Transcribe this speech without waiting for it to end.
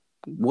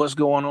What's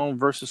going on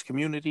versus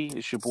community?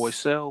 It's your boy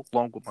Cell,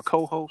 along with my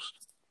co-host.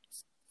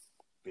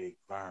 Big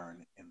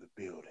Vern in the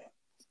building.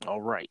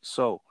 All right,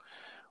 so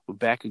we're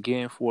back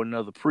again for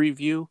another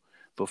preview.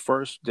 But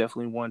first,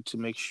 definitely want to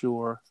make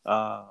sure,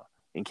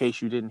 in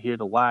case you didn't hear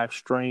the live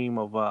stream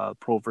of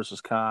Pro versus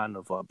Con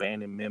of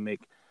Band and Mimic,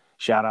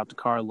 shout out to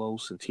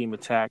Carlos and Team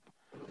Attack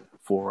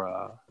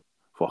for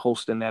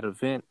hosting that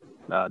event.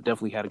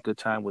 Definitely had a good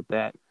time with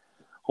that.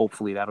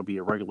 Hopefully, that'll be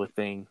a regular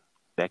thing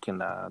that can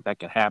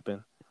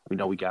happen. We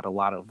know we got a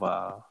lot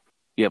of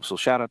Yep, so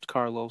shout out to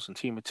Carlos and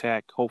Team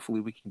Attack. Hopefully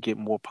we can get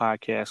more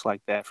podcasts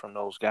like that from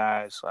those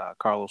guys.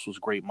 Carlos was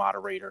a great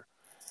moderator.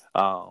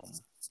 Um,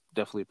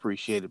 Definitely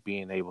appreciated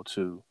being able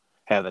to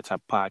have that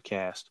type of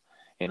podcast.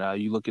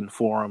 And you look in the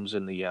forums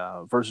in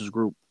the Versus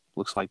group,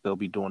 looks like they'll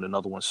be doing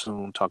another one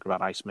soon, talking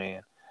about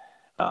Iceman.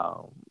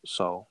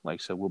 So,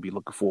 like I said, we'll be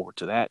looking forward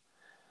to that.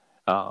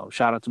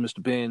 Shout out to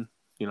Mr. Ben,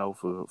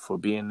 for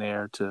being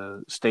there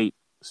to state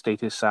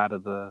his side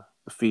of the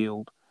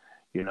field,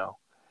 you know,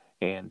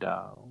 and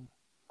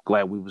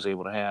glad we was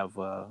able to have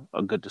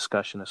a good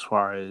discussion as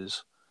far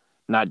as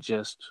not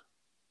just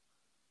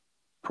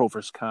pro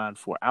versus con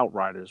for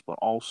outriders, but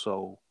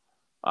also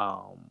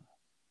um,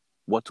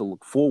 what to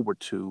look forward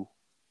to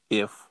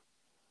if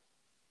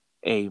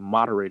a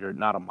moderator,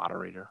 not a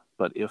moderator,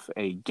 but if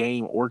a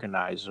game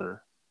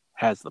organizer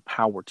has the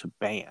power to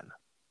ban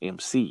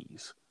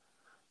MCs,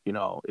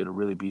 it'll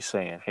really be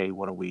saying, hey,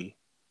 what are we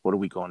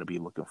going to be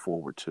looking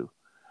forward to?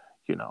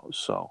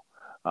 So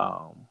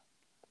um,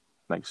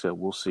 like I said,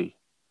 we'll see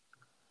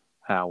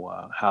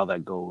how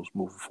that goes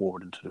moving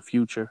forward into the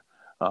future.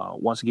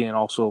 Once again,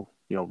 also,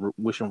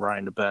 wishing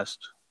Ryan the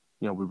best.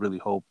 We really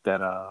hope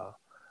that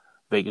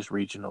Vegas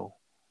Regional,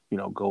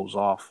 goes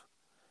off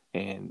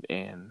and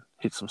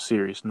hits some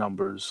serious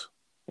numbers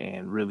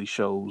and really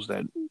shows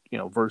that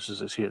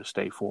Versus is here to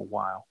stay for a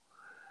while.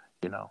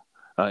 You know,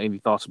 any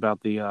thoughts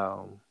about the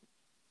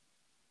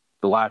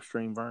live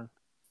stream, Vern?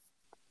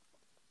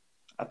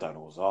 I thought it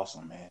was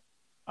awesome, man.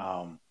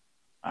 Um,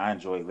 I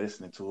enjoyed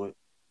listening to it.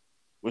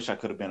 Wish I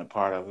could have been a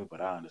part of it, but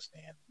I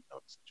understand the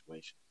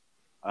situation.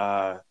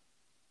 Uh,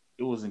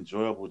 it was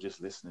enjoyable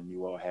just listening to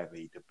you all have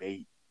a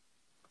debate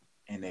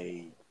in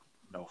a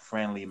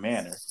friendly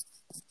manner.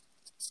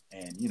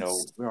 And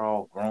we're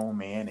all grown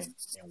men and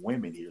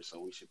women here,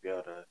 so we should be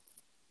able to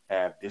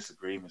have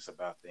disagreements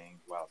about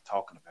things while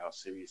talking about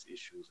serious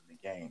issues in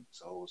the game.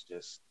 So it was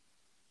just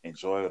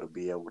enjoyable to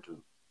be able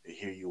to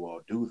hear you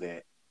all do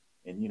that.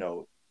 And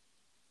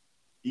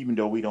even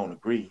though we don't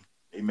agree,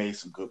 they made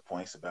some good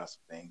points about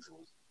some things. It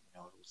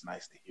was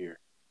nice to hear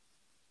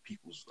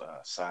people's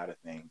side of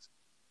things.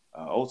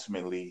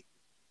 Ultimately,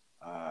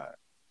 uh,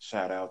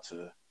 shout out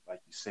to, like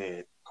you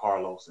said,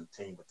 Carlos and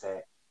Team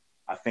Attack.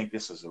 I think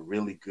this is a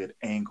really good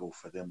angle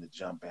for them to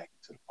jump back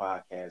into the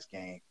podcast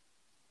game.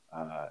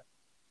 Uh,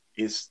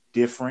 it's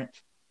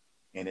different,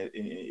 and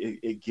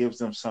it gives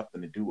them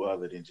something to do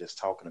other than just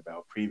talking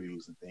about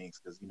previews and things,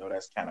 because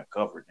that's kind of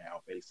covered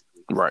now,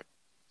 basically. Right.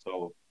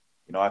 So,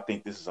 I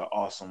think this is an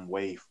awesome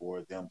way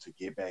for them to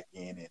get back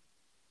in,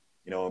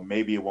 and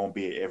maybe it won't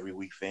be an every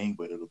week thing,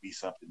 but it'll be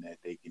something that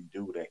they can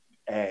do that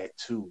can add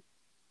to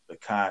the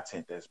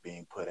content that's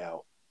being put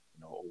out,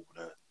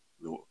 over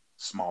the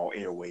small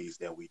airways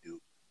that we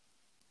do.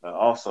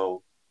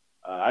 Also,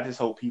 I just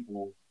hope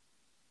people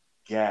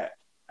got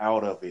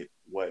out of it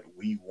what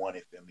we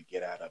wanted them to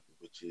get out of it,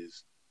 which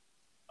is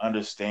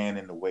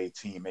understanding the way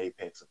Team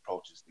Apex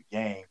approaches the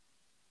game,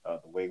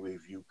 the way we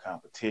view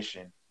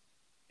competition,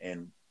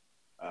 and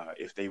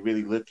if they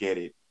really look at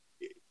it,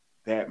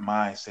 that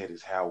mindset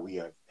is how we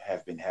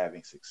have been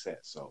having success.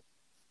 So,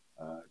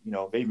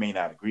 they may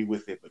not agree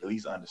with it, but at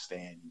least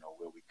understand,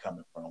 where we're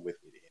coming from with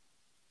it.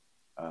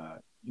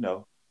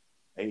 And,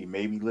 hey,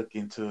 maybe look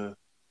into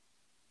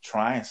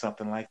trying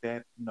something like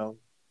that,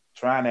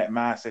 trying that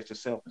mindset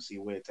yourself and see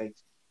where it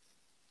takes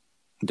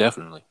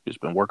Definitely. It's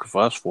been working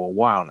for us for a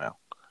while now.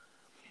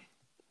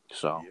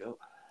 So, you. Yep.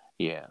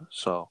 yeah.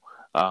 So,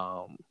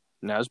 um,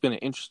 now it's been an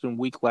interesting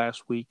week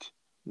last week.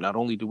 Not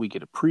only did we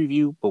get a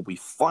preview, but we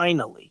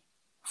finally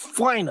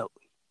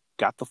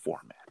got the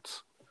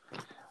formats,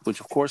 which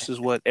of course is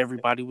what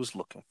everybody was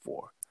looking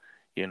for.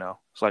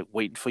 It's like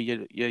waiting for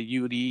your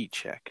UDE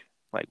check.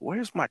 Like,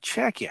 where's my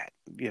check at?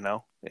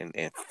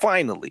 And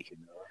finally,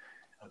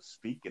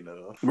 Speaking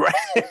of, right,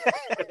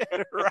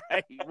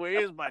 right.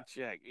 Where is my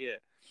check? Yeah.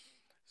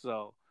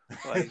 So,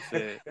 like I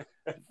said,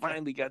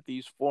 finally got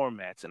these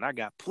formats, and I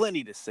got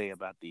plenty to say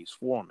about these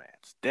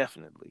formats,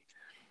 definitely.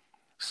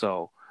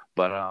 So,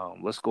 but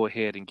let's go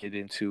ahead and get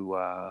into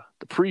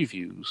the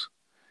previews.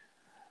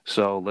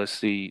 So let's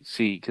see,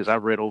 because I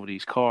read over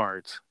these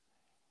cards,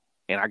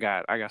 and I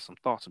got some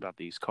thoughts about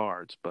these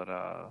cards, but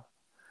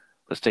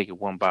let's take it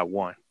one by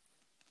one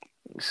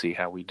and see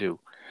how we do.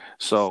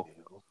 So,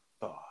 sales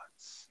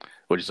thoughts,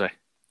 what'd you say?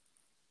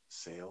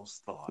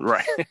 sales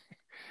Right. thoughts.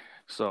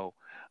 So,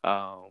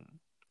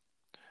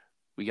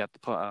 we got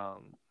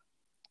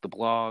the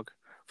blog,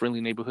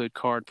 Friendly Neighborhood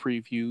Card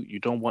Preview. You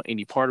don't want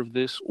any part of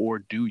this, or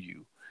do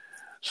you?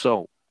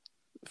 So,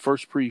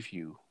 first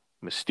preview,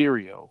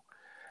 Mysterio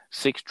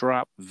Six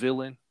drop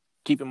villain.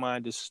 Keep in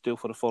mind this is still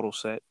for the photo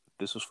set.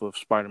 This is for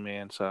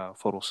Spider-Man's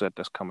photo set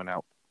that's coming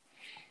out.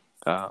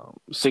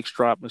 Six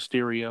drop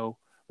Mysterio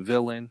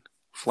villain.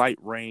 Flight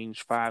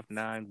range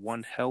 5'9",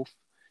 1 health.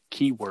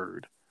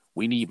 Keyword: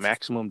 we need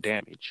maximum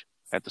damage.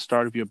 At the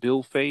start of your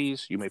build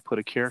phase, you may put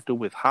a character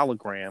with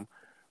hologram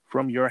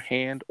from your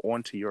hand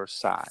onto your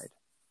side.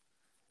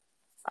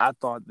 I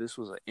thought this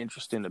was an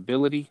interesting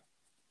ability,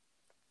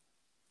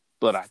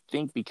 but I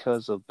think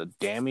because of the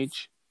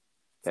damage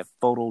that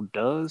photo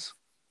does,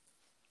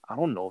 I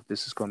don't know if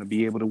this is going to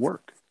be able to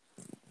work.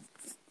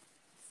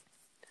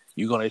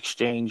 You're going to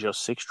exchange your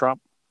six drop.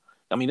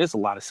 I mean, there's a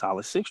lot of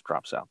solid six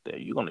drops out there.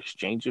 You're going to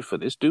exchange it for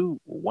this dude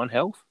with 1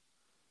 health?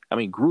 I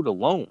mean, Groot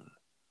alone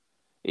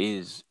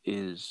is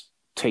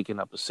taking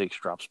up a six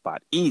drop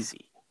spot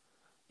easy,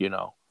 you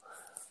know.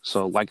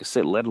 So, like I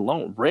said, let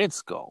alone Red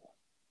Skull.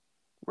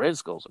 Red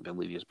Skull's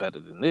ability is better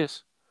than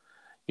this,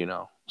 you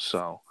know.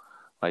 So,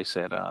 like I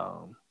said,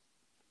 I'm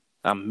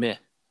meh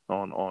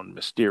on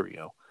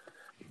Mysterio.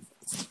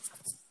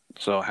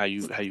 So, how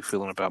you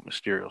feeling about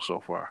Mysterio so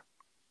far?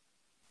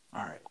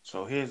 All right.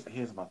 So here's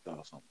my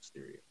thoughts on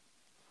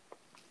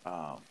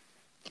Mysterio.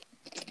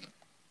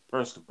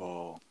 First of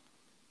all,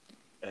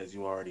 as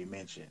you already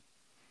mentioned,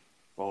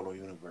 Photo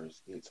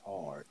Universe hits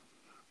hard.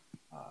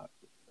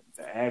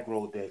 The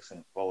aggro decks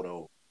and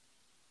Photo,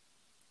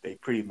 they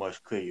pretty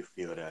much clear your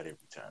field out every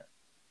turn.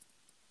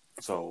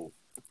 So,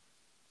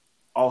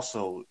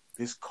 also,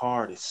 this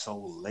card is so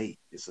late.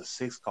 It's a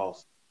 6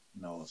 cost,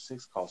 a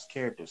 6 cost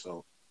character.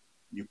 So,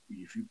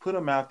 if you put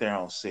him out there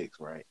on 6,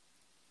 right,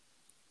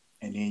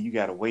 and then you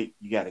got to wait,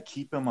 you got to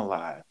keep him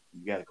alive.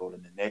 You got to go to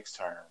the next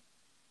turn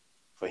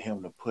for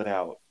him to put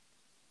out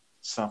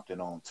something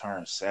on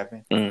turn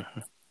 7. Mm-hmm.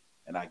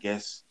 And I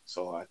guess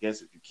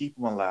if you keep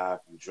him alive,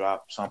 you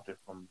drop something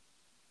from,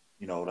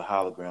 the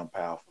hologram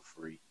pile for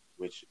free,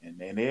 which and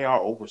they are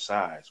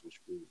oversized,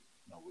 which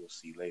we'll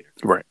see later.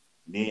 Right.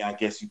 And then I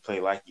guess you play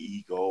like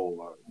Ego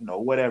or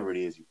whatever it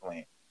is you're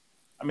playing.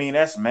 I mean,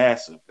 that's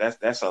massive.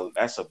 That's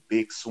a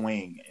big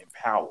swing in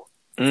power.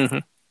 Mm-hmm.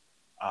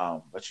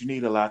 But you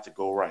need a lot to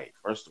go right.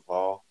 First of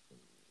all,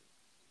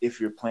 if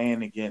you're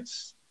playing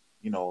against,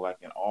 like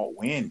an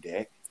alt-win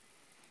deck,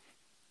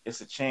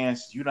 it's a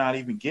chance you're not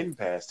even getting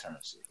past turn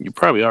 6. You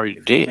probably already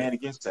if did. You're playing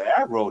against the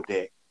aggro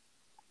deck,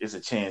 it's a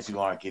chance you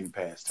aren't getting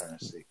past turn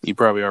 6. You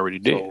probably already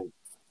did. So,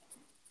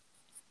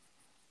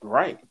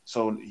 right.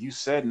 So you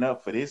setting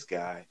up for this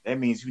guy. That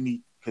means you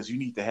need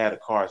to have the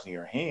cards in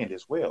your hand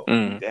as well.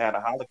 Mm-hmm. You need to have the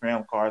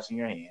hologram cards in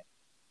your hand.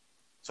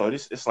 So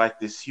it's like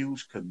this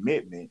huge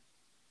commitment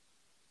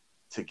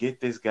to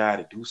get this guy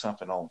to do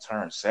something on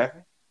turn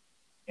 7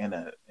 in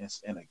a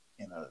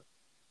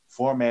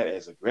format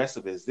as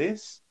aggressive as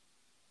this.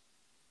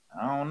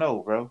 I don't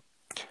know, bro.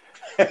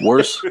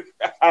 Worse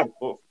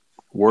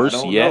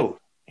yet. Know.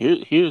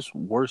 Here's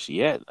worse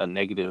yet. A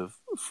negative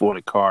for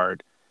the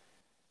card.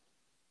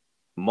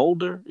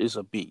 Mulder is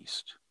a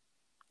beast,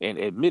 and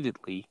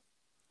admittedly,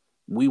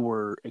 we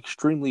were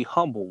extremely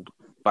humbled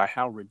by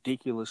how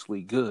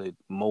ridiculously good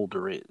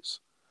Mulder is.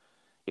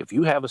 If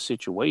you have a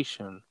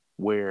situation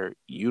where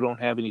you don't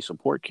have any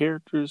support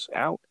characters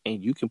out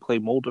and you can play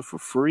Mulder for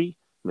free,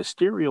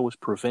 Mysterio is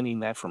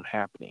preventing that from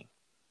happening.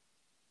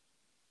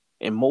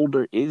 And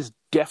Mulder is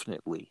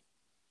definitely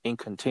in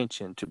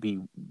contention to be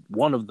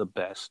one of the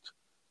best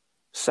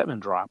 7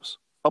 drops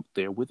up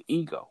there with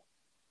Ego.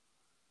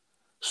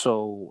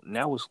 So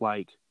now it's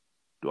like,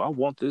 do I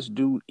want this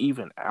dude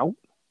even out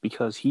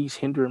because he's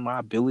hindering my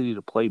ability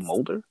to play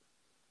Mulder?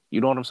 You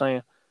know what I'm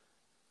saying?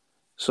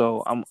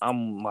 So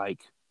I'm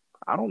like,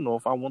 I don't know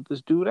if I want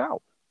this dude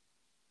out.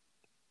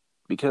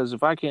 Because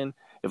if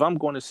I'm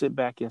going to sit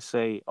back and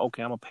say,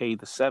 okay, I'm going to pay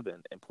the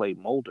 7 and play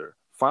Mulder,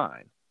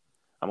 fine.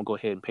 I'm going to go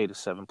ahead and pay the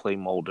 7, play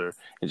Mulder.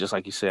 And just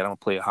like you said, I'm going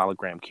to play a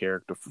hologram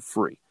character for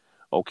free.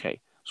 Okay,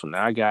 so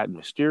now I got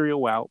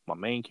Mysterio out, my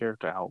main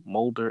character out,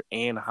 Mulder,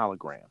 and a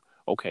hologram.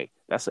 Okay,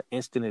 that's an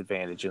instant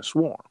advantage in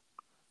Swarm.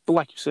 But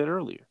like you said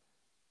earlier,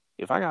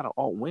 if I got an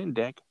alt-win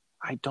deck,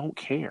 I don't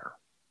care.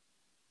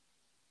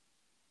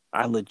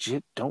 I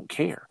legit don't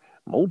care.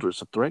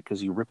 Mulder's a threat because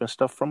he's ripping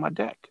stuff from my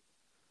deck.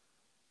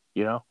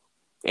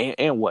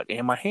 And what?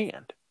 And my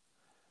hand,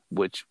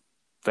 which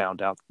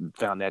found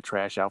that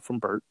trash out from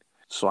Bert.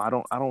 So I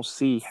don't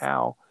see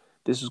how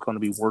this is going to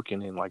be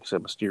working in, like I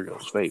said,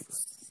 Mysterio's favor.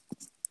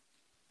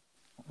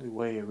 The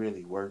way it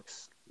really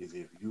works is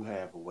if you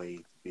have a way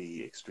to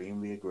be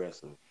extremely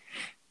aggressive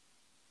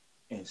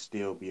and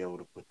still be able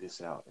to put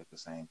this out at the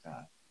same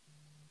time.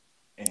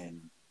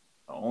 And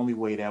the only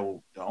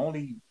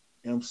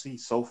MC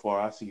so far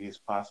I see this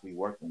possibly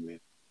working with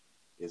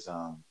is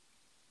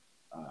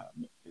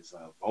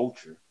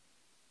Vulture.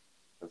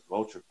 Because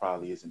Vulture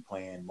probably isn't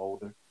playing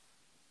Mulder.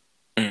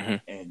 Mm-hmm.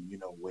 And,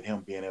 with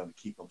him being able to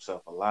keep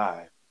himself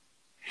alive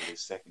with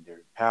his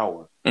secondary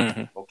power,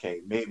 mm-hmm.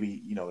 Okay,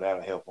 maybe,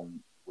 that'll help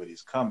him with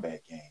his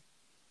comeback game.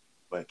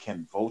 But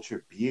can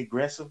Vulture be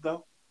aggressive,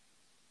 though,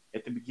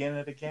 at the beginning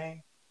of the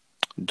game?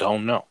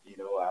 Don't know.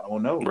 I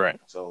don't know. Right.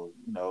 So,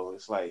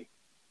 it's like,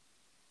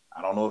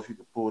 I don't know if you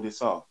can pull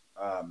this off.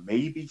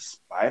 maybe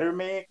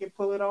Spider-Man can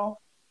pull it off.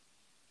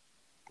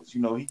 Because,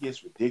 he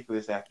gets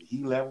ridiculous after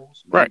he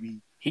levels. Right.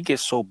 Maybe He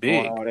gets so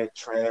throwing big. all that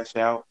trash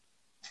out,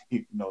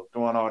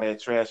 throwing all that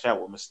trash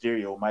out with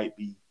Mysterio might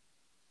be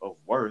of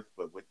worth,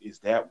 but is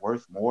that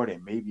worth more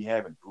than maybe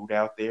having Groot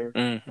out there?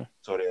 Mm-hmm.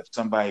 So that if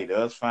somebody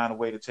does find a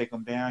way to take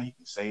him down, he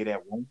can save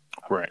that wound.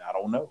 Right. I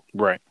don't know.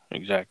 Right.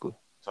 Exactly.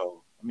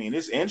 So,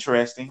 it's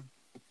interesting.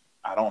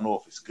 I don't know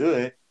if it's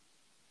good,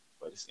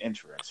 but it's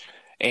interesting.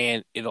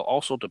 And it'll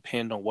also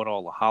depend on what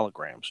all the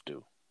holograms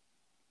do.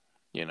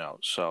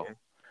 So,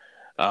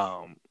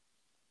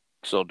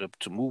 so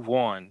to move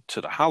on to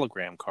the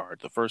hologram card,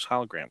 the first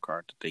hologram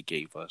card that they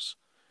gave us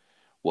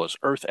was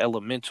Earth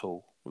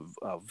Elemental,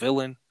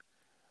 villain,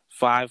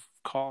 5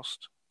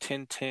 cost,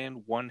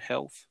 10/10, 1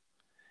 health.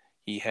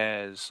 He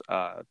has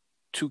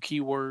 2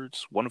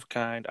 keywords, one of a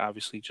kind,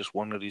 obviously just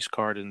one of these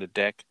cards in the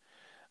deck.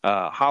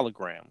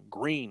 Hologram,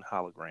 green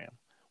hologram.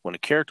 When a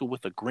character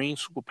with a green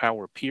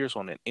superpower appears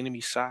on an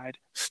enemy side,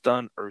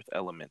 stun Earth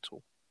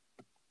Elemental.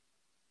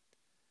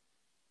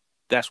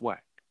 That's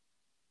whack.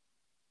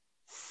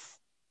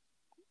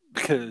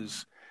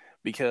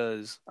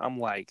 Because I'm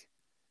like,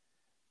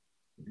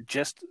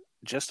 just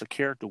a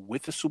character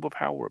with a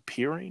superpower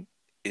appearing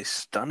is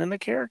stunning a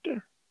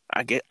character.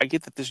 I get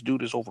that this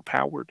dude is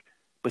overpowered,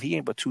 but he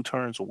ain't but 2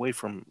 turns away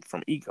from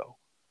ego.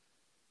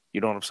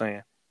 You know what I'm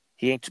saying?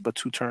 He ain't but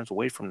 2 turns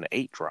away from the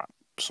 8 drop.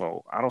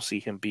 So I don't see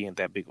him being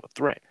that big of a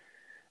threat.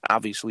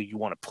 Obviously, you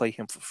want to play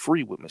him for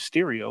free with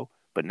Mysterio,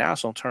 but now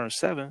it's on turn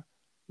 7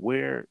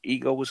 where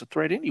ego is a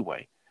threat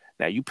anyway.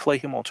 Now you play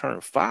him on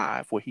turn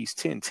 5 where he's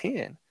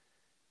 10/10.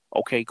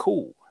 Okay,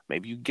 cool.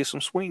 Maybe you can get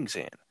some swings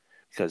in.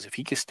 Because if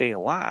he can stay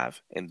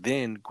alive and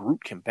then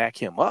Groot can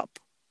back him up,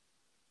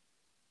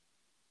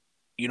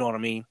 you know what I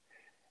mean?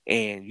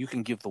 And you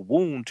can give the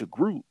wound to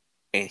Groot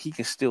and he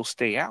can still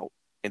stay out.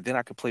 And then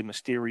I can play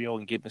Mysterio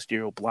and get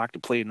Mysterio blocked to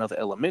play another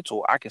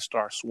elemental. I can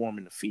start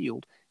swarming the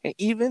field. And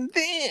even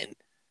then,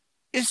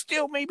 it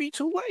still may be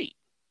too late.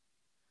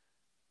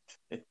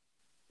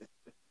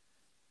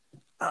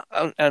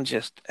 I'm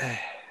just,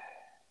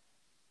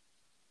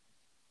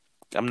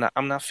 I'm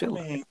not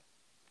feeling it.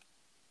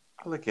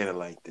 I look at it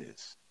like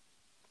this.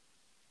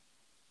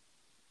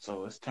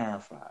 So it's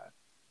turn 5.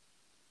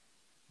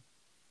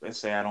 Let's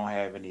say I don't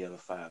have any other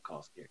 5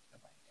 cost character.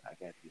 I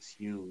got this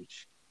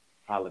huge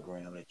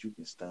hologram that you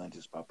can stun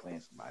just by playing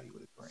somebody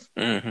with a green.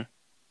 Mm-hmm.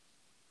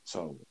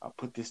 So I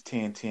put this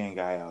 10/10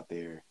 guy out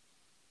there.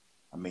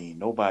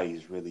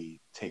 Nobody's really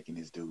taking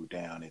this dude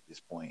down at this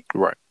point.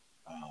 Right.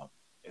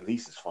 At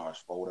least as far as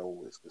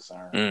photo is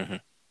concerned. Mm-hmm.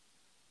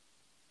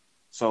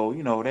 So,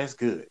 that's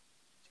good.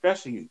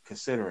 Especially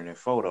considering in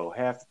photo,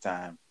 half the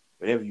time,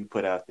 whatever you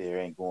put out there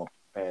ain't going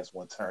past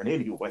 1 turn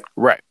anyway.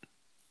 Right.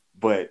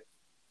 But,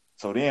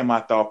 so then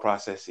my thought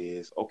process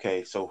is,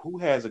 okay, so who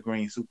has a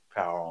green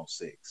superpower on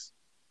 6?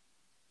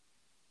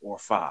 Or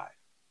 5?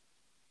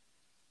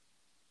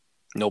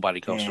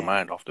 Nobody comes to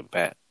mind off the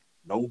bat.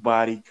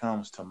 Nobody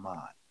comes to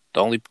mind.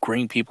 The only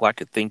green people I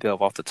could think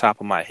of off the top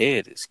of my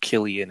head is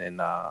Killian and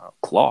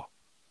Claw.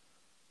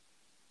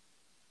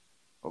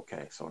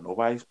 Okay, so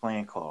nobody's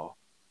playing Claw.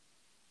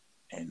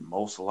 And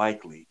most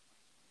likely,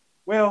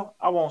 well,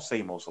 I won't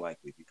say most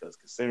likely because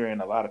considering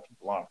a lot of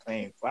people aren't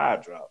playing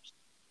 5 drops,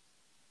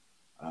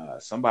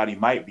 somebody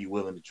might be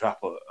willing to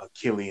drop a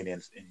Killian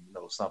and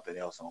something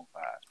else on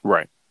 5.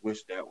 Right.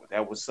 Which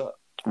that would suck.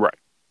 Right.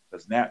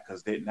 Because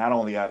not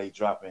only are they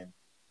dropping,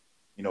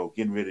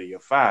 getting rid of your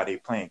 5, they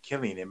playing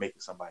Killian and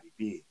making somebody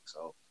big.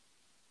 So,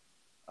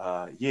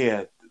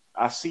 yeah,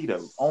 I see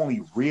the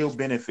only real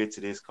benefit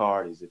to this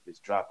card is if it's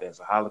dropped as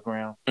a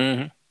hologram.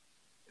 Mm-hmm.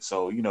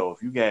 So,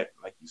 if you got,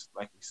 like you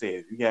said,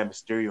 if you got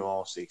Mysterio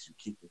on 6, you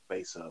keep your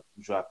face up.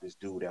 You drop this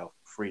dude out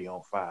for free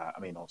on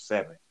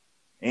 7.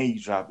 And you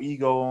drop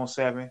Ego on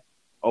 7.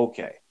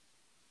 Okay.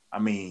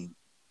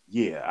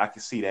 Yeah, I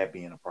can see that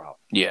being a problem.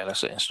 Yeah,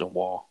 that's an instant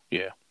wall.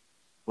 Yeah.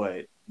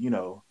 But,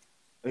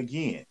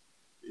 again,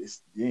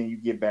 then you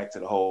get back to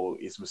the whole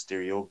 "it's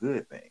Mysterio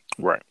good" thing.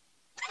 Right.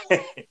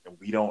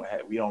 we don't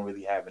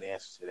really have an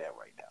answer to that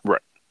right now.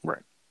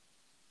 Right.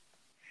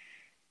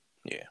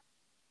 Yeah.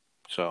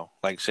 So,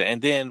 like I said,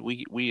 and then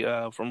we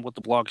from what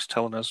the blog is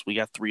telling us, we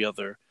got 3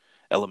 other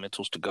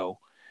elementals to go,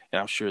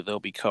 and I'm sure they'll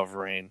be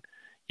covering,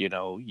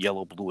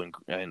 yellow, blue,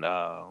 and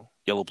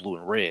yellow, blue,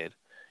 and red.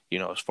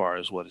 As far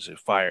as what is it,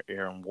 fire,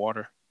 air, and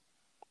water.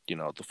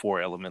 The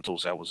 4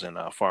 elementals that was in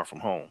Far From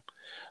Home.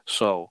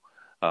 So,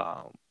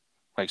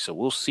 like I said,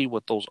 we'll see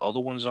what those other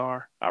ones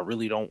are. I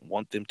really don't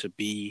want them to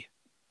be.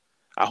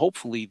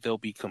 Hopefully they'll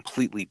be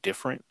completely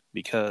different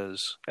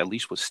because at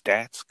least with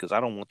stats, because I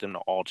don't want them to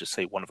all just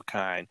say one of a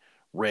kind,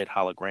 red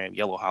hologram,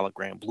 yellow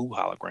hologram, blue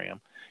hologram.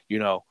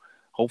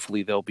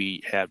 Hopefully they'll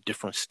have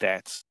different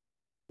stats.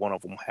 One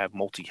of them have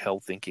multi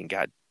health and can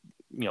got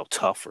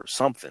tough or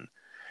something.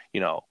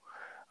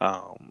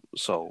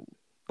 So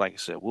like I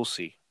said, we'll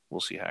see. We'll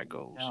see how it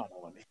goes.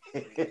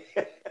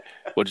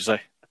 What'd you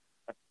say?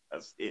 I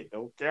said,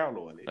 don't count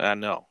on it. I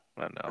know.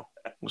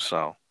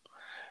 So,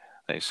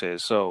 like I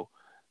said, so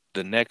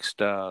the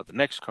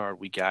next card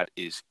we got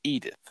is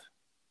Edith.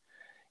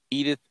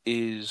 Edith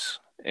is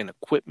an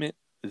equipment,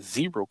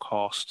 zero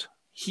cost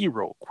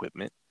hero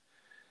equipment.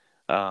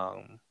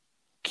 Um,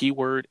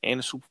 Keyword and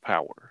a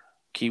superpower.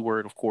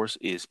 Keyword, of course,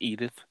 is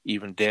Edith.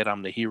 Even dead,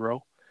 I'm the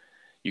hero.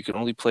 You can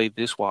only play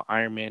this while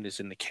Iron Man is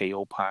in the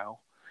KO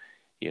pile.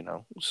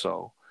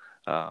 So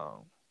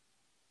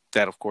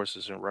that, of course,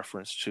 is in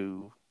reference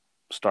to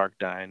Stark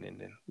dying. And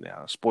then,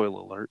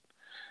 spoiler alert.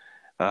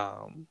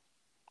 Um,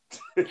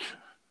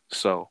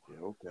 so Yeah,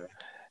 okay.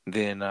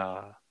 then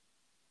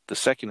the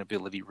second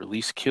ability,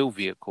 release kill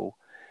vehicle,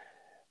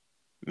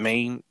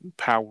 main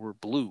power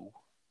blue,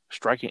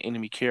 strike an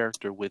enemy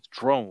character with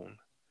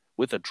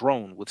a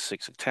drone with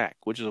 6 attack,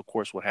 which is of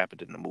course what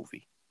happened in the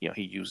movie.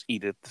 He used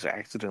Edith to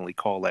accidentally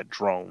call that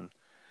drone.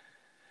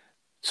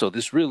 So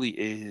this really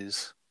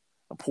is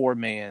a poor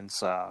man's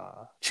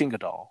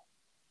Chingadal,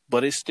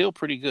 but it's still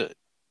pretty good.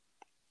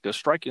 Because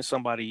striking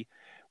somebody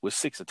with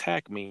 6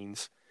 attack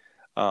means,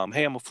 hey, I'm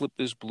gonna flip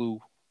this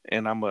blue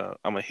and I'm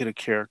gonna hit a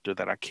character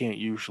that I can't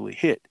usually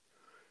hit.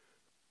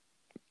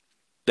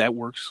 That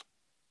works.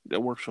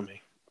 That works for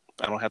me.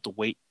 I don't have to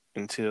wait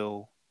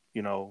until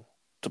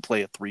to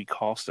play a 3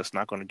 cost that's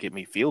not going to get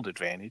me field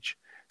advantage.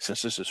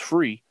 Since this is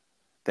free,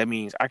 that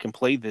means I can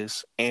play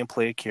this and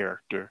play a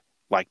character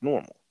like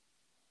normal.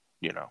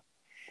 You know,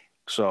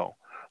 so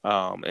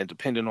and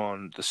depending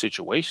on the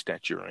situation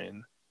that you're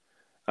in,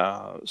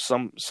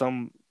 some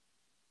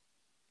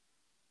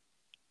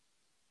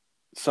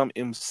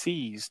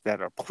MCs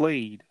that are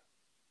played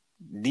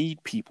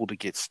need people to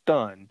get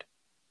stunned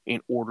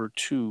in order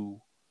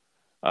to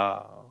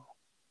uh,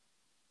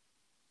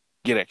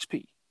 get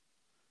XP.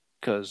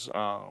 Because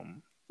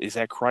is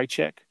that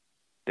Krychek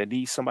that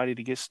needs somebody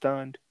to get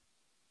stunned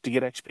to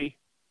get XP?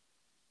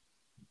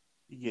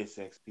 He gets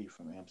XP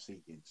from MC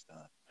getting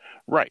stunned.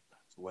 Right.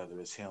 So whether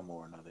it's him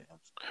or another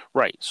MC.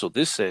 Right. So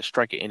this says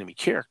strike an enemy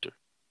character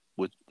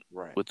with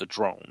Right. with the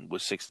drone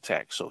with 6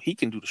 attacks. So he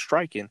can do the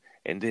striking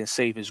and then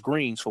save his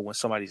greens for when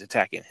somebody's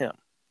attacking him.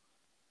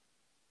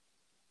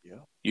 Yeah.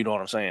 You know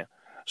what I'm saying?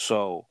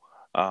 So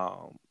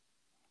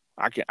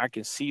I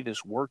can see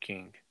this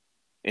working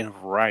in a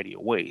variety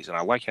of ways. And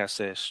I like how it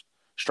says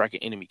strike an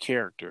enemy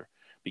character,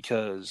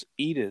 because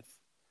Edith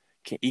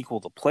can equal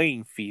the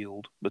playing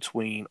field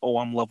between, oh,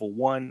 I'm level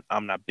 1,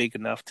 I'm not big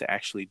enough to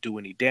actually do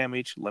any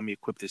damage. Let me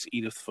equip this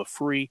Edith for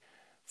free,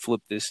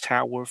 flip this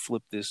tower,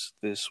 flip this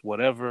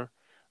whatever,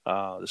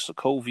 the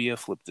Sokovia,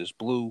 flip this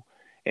blue,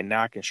 and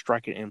now I can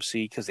strike an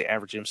MC because the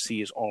average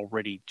MC is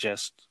already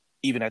just,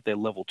 even at their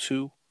level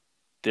 2,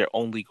 they're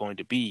only going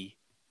to be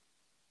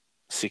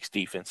 6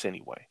 defense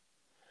anyway.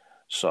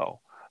 So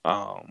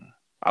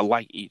I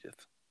like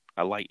Edith.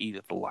 I like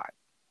Edith a lot.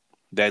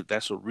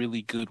 That's a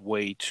really good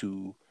way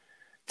to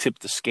tip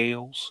the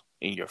scales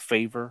in your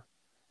favor,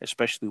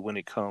 especially when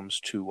it comes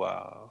to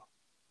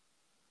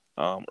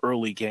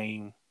early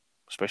game,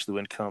 especially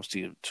when it comes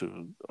to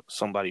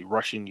somebody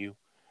rushing you,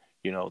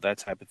 that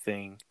type of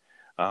thing.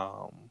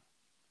 Um,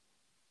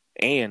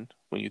 and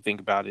when you think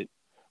about it,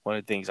 one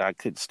of the things I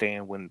couldn't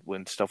stand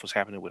when stuff was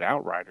happening with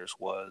Outriders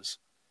was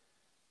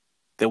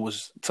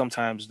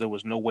sometimes there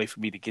was no way for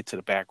me to get to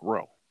the back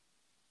row.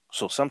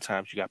 So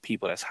sometimes you got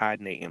people that's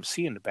hiding a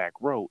MC in the back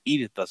row.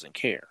 Edith doesn't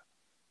care.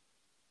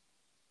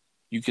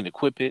 You can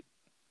equip it,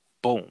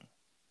 boom,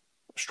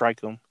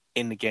 strike them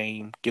in the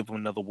game, give them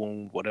another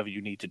wound, whatever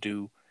you need to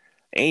do.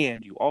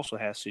 And you also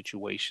have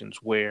situations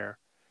where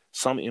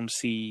some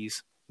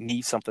MCs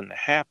need something to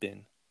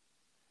happen.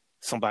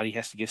 Somebody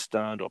has to get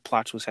stunned or a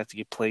plot twist has to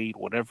get played,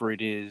 whatever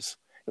it is,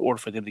 in order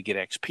for them to get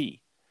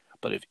XP.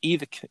 But if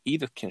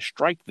either can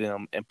strike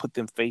them and put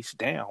them face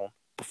down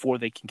before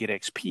they can get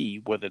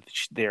XP, whether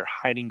they're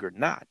hiding or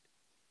not,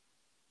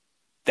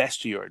 that's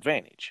to your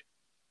advantage.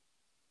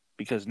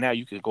 Because now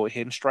you can go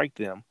ahead and strike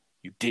them.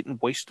 You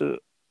didn't waste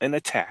an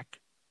attack.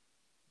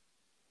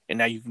 And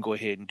now you can go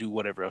ahead and do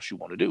whatever else you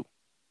want to do.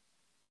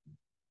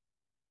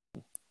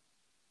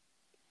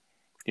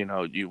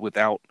 You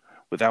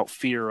without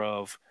fear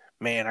of,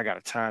 man, I got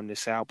to time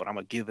this out, but I'm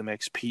going to give them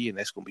XP and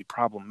that's going to be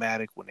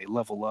problematic when they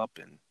level up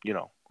and,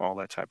 all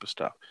that type of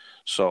stuff.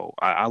 So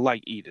I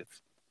like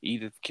Edith.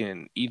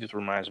 Edith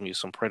reminds me of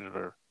some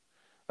Predator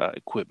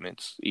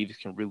equipments. Edith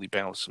can really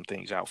balance some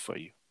things out for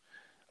you.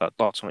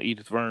 Thoughts on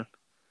Edith, Vern?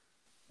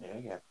 Yeah,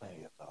 I got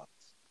plenty of thoughts.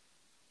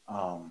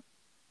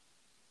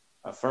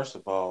 First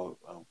of all,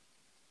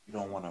 you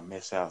don't want to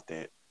miss out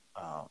that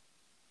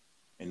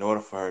in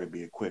order for her to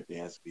be equipped, it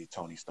has to be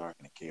Tony Stark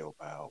and a KO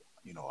pile,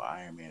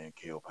 Iron Man and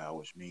KO pile,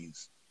 which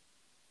means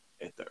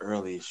at the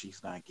earliest she's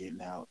not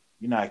getting out.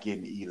 You're not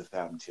getting Edith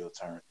out until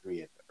turn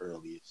 3 at the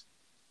earliest.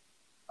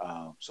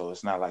 So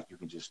it's not like you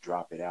can just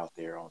drop it out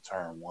there on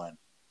turn 1,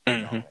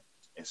 Mm-hmm.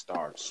 and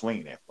start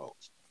swinging at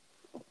folks.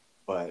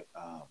 But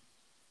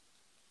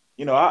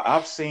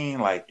I've seen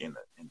like in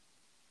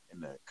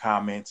the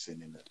comments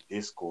and in the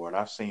Discord,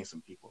 I've seen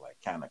some people like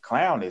kind of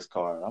clown this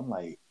card. I'm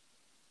like,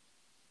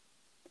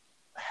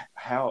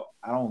 how?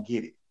 I don't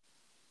get it.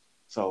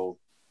 So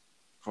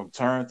from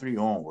turn 3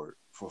 onward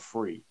for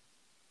free,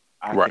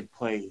 I Right. can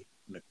play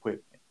an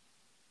equipment.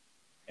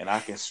 and I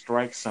can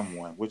strike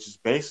someone, which is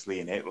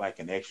basically like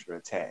an extra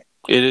attack.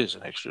 It is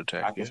an extra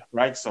attack, I can yeah.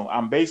 strike some.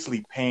 I'm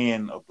basically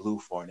paying a blue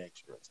for an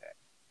extra attack,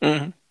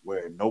 Mm-hmm.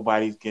 where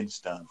nobody's getting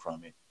stunned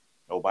from it.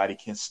 Nobody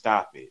can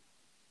stop it.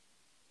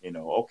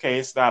 Okay,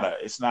 it's not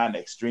an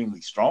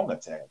extremely strong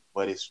attack,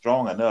 but it's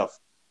strong enough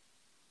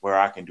where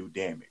I can do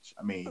damage.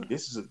 I mean,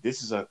 this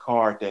is a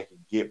card that can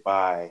get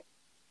by.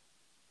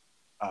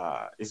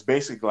 It's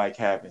basically like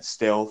having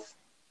stealth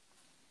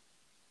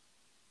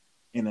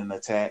in an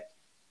attack.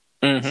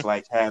 Mm-hmm. It's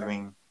like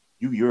having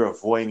you're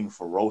avoiding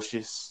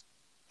ferocious.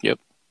 Yep.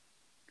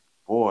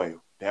 Boy,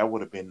 that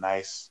would have been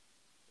nice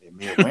in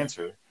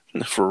Midwinter.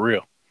 For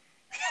real.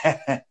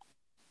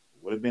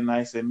 Would have been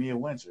nice at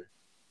Midwinter.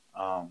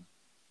 Um,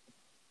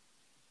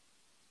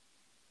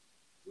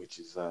 which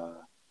is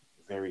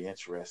very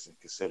interesting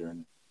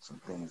considering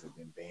some things have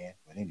been banned.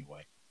 But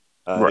anyway,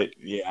 Right.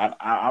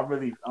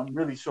 I'm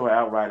really sure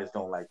Outriders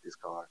don't like this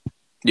card.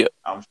 Yep.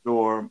 I'm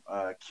sure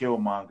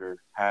Killmonger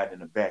hiding in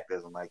the back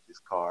doesn't like this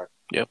card.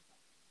 Yep.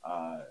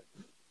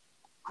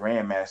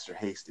 Grandmaster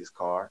hates this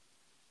card.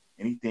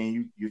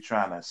 Anything you're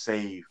trying to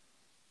save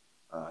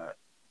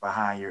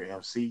behind your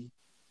MC,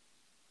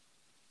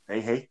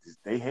 they hate this.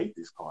 They hate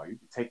this card. You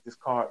can take this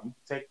card. You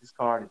can take this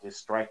card and just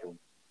strike them,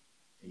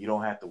 and you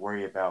don't have to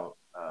worry about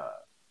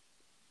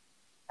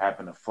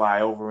having to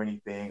fly over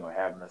anything or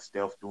having to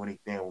stealth do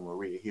anything with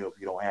Maria Hill if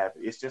you don't have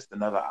it. It's just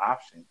another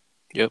option.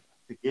 Yep.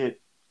 To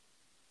get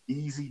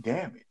easy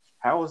damage.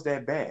 How is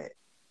that bad?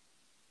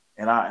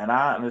 And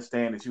I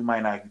understand that you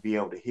might not be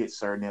able to hit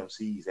certain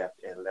MCs at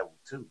level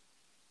 2.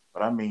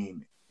 But I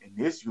mean, in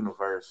this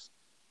universe,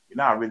 you're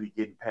not really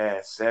getting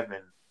past 7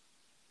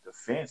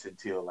 defense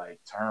until like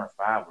turn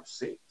 5 or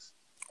 6.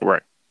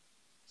 Right.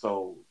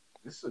 So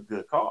this is a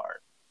good card.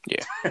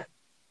 Yeah.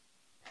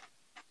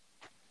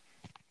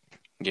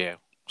 Yeah.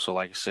 So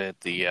like I said,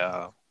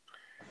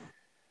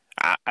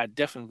 I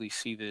definitely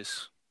see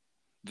this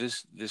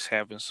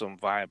having some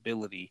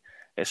viability,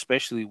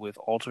 especially with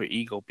Alter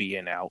Ego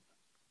being out,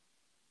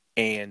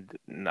 and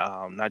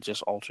not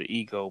just Alter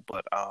Ego,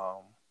 but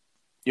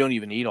you don't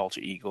even need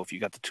Alter Ego if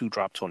you got the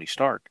 2-drop Tony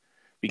Stark,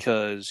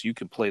 because you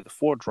can play the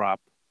 4-drop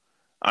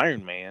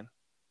Iron Man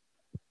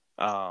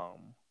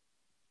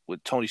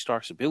with Tony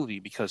Stark's ability,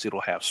 because it'll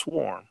have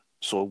Swarm,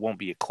 so it won't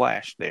be a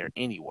clash there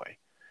anyway.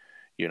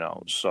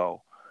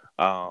 So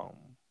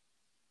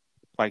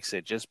like I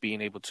said, just being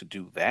able to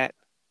do that.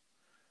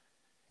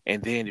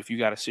 And then if you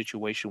got a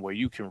situation where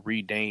you can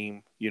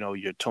rename,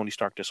 your Tony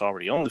Stark that's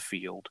already on the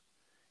field,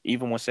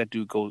 even once that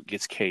dude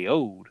gets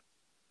KO'd,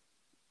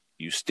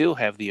 you still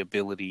have the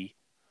ability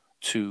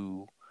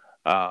to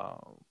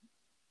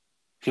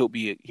he'll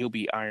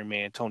be Iron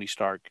Man, Tony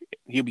Stark.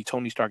 He'll be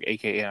Tony Stark,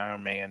 aka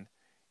Iron Man,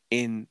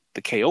 in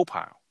the KO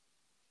pile.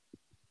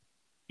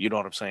 You know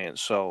what I'm saying?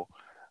 So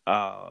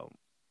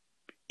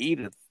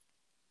Edith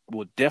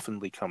will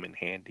definitely come in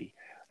handy,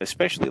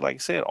 especially like I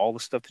said, all the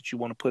stuff that you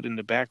want to put in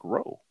the back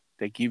row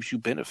that gives you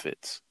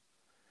benefits.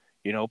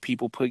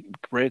 People put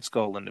Red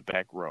Skull in the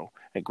back row,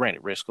 and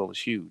granted, Red Skull is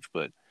huge,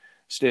 but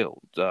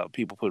still,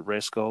 people put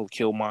Red Skull,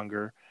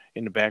 Killmonger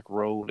in the back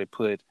row. They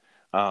put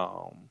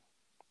Hela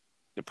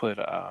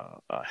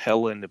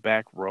in the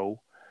back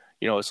row.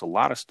 It's a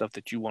lot of stuff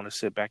that you want to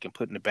sit back and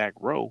put in the back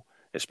row,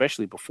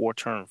 especially before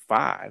turn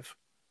 5.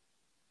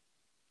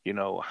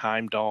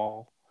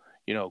 Heimdall,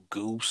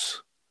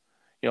 Goose.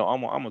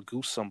 I'm gonna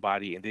goose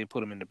somebody and then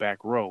put them in the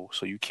back row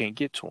so you can't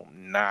get to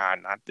them. Nah,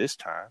 not this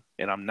time.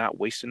 And I'm not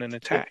wasting an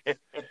attack.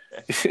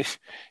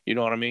 You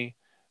know what I mean?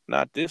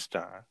 Not this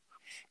time.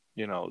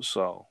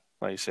 So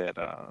like I said,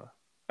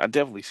 I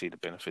definitely see the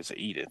benefits of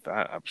Edith.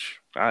 I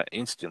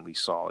instantly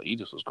saw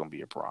Edith was gonna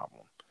be a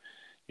problem.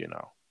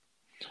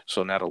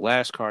 So now the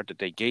last card that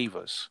they gave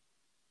us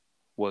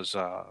was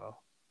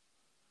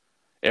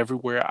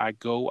Everywhere I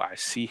Go, I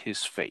See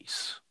His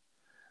Face.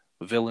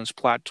 Villain's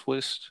plot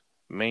twist,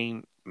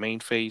 main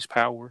phase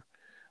power.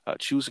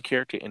 Choose a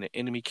character in an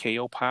enemy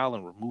KO pile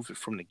and remove it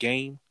from the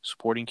game.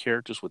 Supporting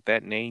characters with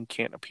that name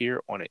can't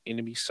appear on an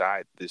enemy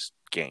side this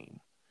game.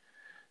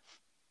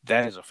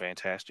 That is a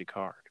fantastic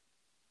card.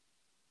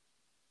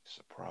 It's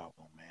a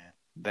problem, man.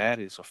 That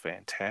is a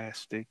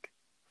fantastic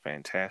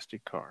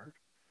card.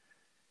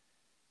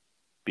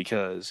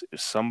 Because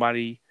if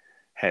somebody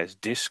has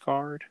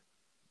discard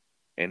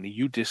and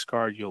you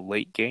discard your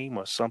late game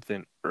or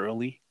something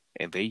early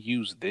and they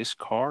use this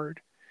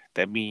card,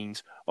 that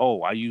means,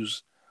 I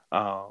use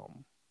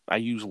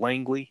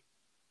Langley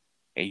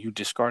and you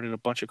discarded a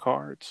bunch of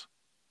cards.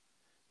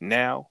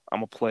 Now I'm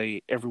going to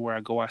play Everywhere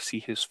I Go, I See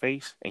His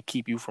Face and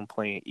keep you from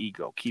playing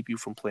Ego, keep you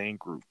from playing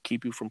Groot,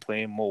 keep you from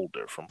playing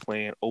Mulder, from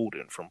playing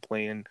Odin, from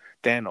playing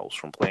Thanos,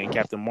 from playing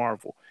Captain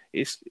Marvel.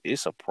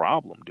 It's a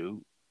problem,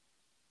 dude.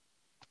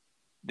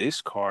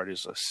 This card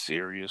is a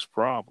serious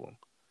problem.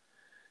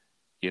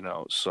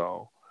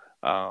 So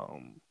like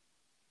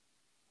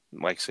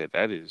I said,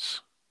 that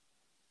is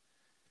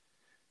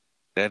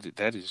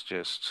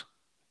just,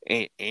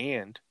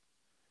 and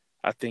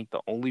I think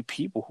the only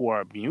people who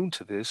are immune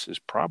to this is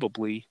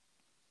probably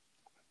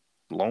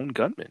Lone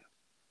Gunman.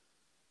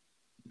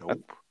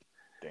 Nope.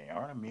 They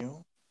aren't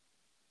immune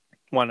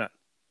Why not?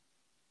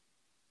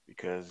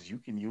 because you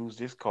can use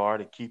this card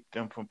to keep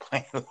them from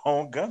playing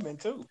Lone Gunman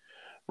too.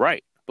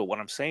 Right. But what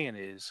I'm saying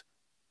is,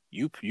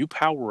 you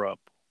power up.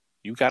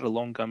 You got a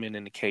lone gunman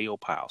in the KO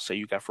pile. Say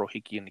you got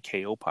Frohiki in the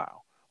KO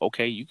pile.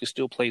 Okay, you can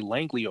still play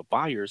Langley or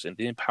Byers and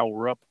then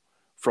power up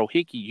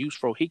Frohiki. Use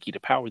Frohiki to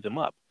power them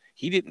up.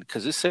 He didn't,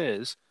 because it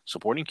says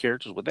supporting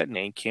characters with that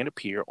name can't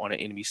appear on an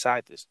enemy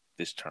side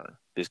this turn,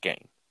 this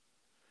game.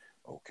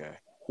 Okay.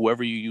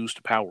 Whoever you use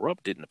to power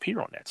up didn't appear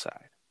on that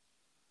side.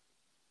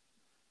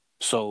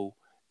 So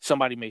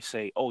somebody may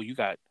say, "Oh, you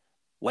got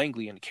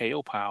Langley in the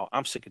KO pile.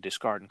 I'm sick of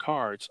discarding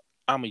cards.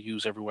 I'm gonna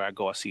use everywhere I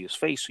go. I see his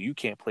face, so you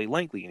can't play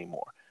Langley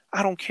anymore.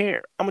 I don't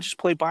care. I'm gonna just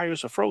play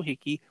Byers or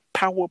Frohiki,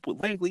 power up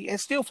with Langley, and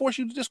still force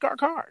you to discard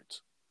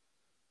cards.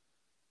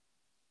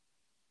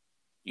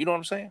 You know what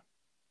I'm saying?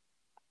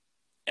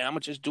 And I'm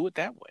gonna just do it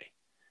that way.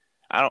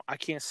 I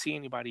can't see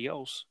anybody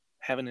else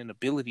having an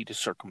ability to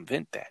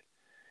circumvent that.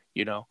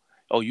 You know,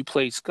 oh, you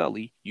played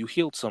Scully, you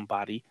healed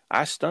somebody,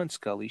 I stunned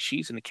Scully,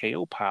 she's in the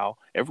KO pile.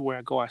 Everywhere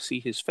I go, I see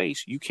his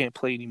face. You can't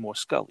play any more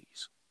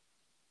Scullys.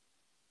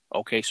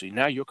 Okay, so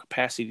now your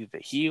capacity to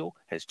heal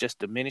has just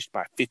diminished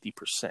by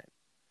 50%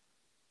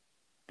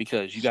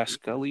 because you got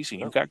Scullys and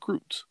you got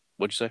Groots.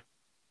 What'd you say?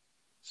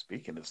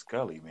 Speaking of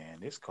Scully, man,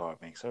 this card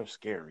makes her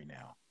scary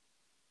now.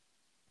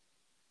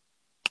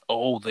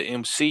 Oh, the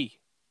MC.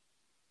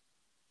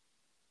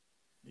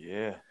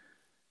 Yeah.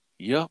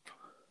 Yep.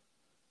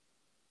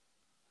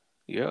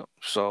 Yep.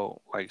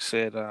 So, like I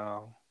said,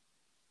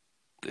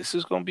 this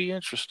is going to be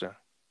interesting.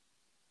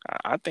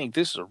 I think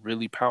this is a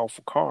really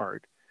powerful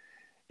card.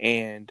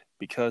 And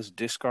because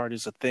discard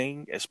is a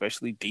thing,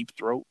 especially Deep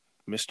Throat,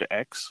 Mr.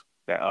 X,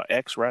 that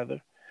X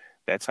rather,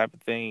 that type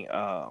of thing,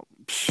 I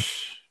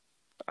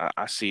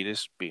see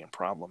this being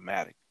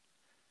problematic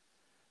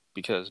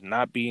because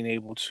not being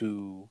able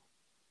to,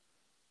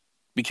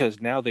 because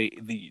now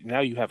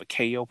now you have a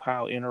KO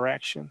pile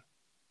interaction,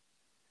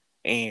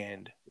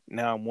 and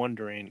now I'm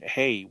wondering,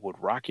 hey, would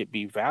Rocket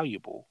be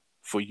valuable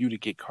for you to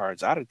get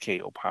cards out of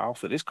KO pile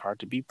for this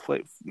card to be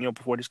played,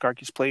 before this card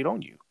gets played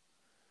on you,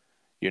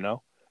 you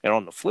know? And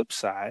on the flip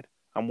side,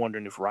 I'm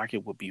wondering if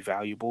Rocket would be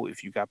valuable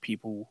if you got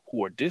people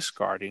who are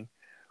discarding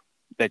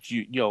that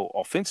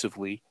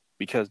offensively,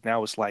 because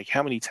now it's like,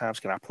 how many times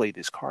can I play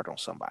this card on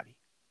somebody?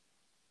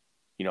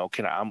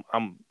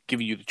 I'm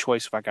giving you the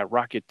choice if I got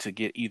Rocket to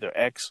get either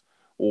X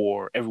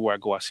or everywhere I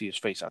go I see his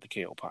face out the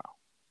KO pile.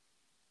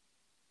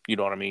 You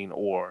know what I mean?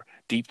 Or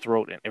Deep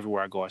Throat and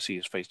everywhere I go I see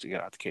his face to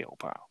get out the KO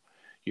pile.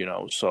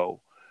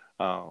 So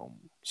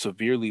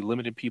severely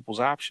limiting people's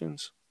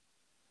options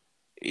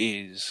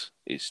is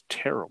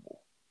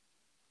terrible.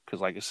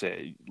 Because like I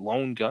said,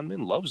 Lone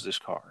Gunman loves this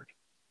card.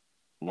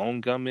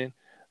 Lone Gunman,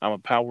 I'm going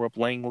to power up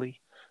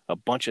Langley a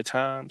bunch of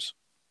times,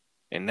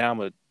 and now I'm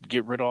going to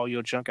get rid of all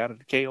your junk out of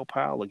the KO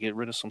pile or get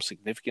rid of some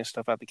significant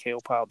stuff out of the KO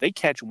pile. They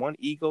catch one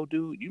ego,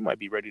 dude, you might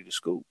be ready to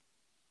scoop.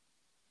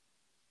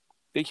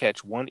 They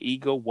catch one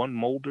ego, one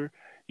molder.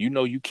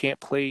 You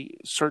can't play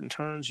certain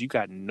turns. You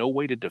got no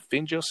way to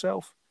defend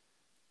yourself.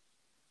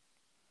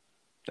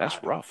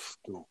 That's rough.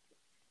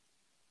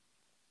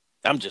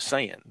 I'm just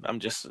saying. I'm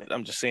just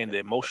saying the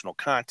emotional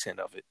content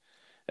of it,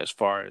 as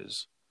far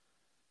as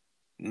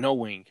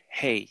knowing,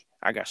 hey,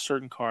 I got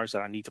certain cards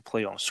that I need to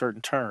play on a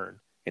certain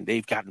turn, and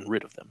they've gotten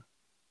rid of them.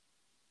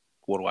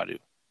 What do I do?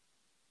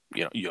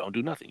 You don't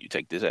do nothing. You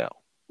take this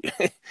L.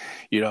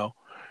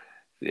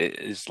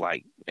 It's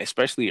like,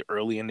 especially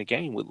early in the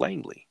game with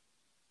Langley,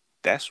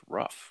 that's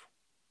rough.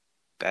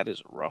 That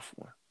is a rough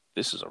one.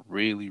 This is a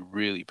really,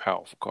 really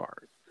powerful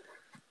card.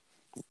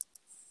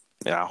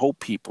 And I hope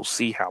people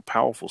see how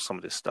powerful some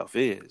of this stuff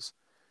is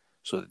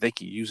so that they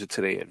can use it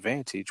to their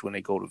advantage when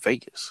they go to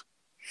Vegas.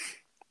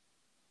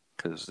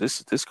 Because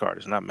this card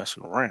is not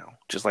messing around.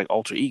 Just like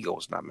Alter Ego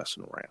is not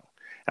messing around.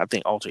 I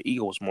think Alter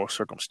Ego is more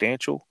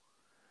circumstantial,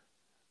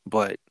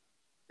 but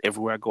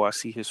everywhere I go, I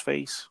see his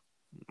face.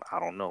 I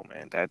don't know,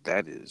 man.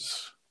 That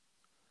is,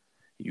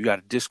 you got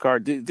to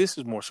discard. This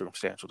is more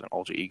circumstantial than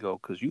Alter Ego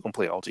because you can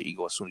play Alter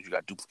Ego as soon as you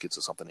got duplicates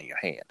or something in your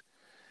hand.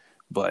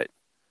 But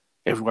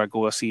everywhere I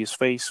go, I see his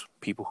face.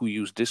 People who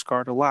use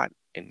discard a lot,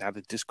 and now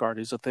that discard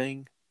is a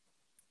thing,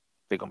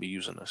 they're gonna be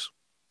using this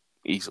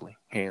easily,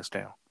 hands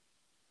down.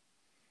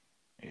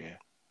 Yeah.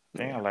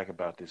 Thing I like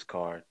about this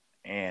card,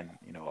 and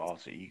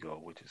Alter Ego,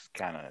 which is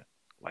kind of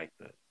like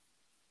the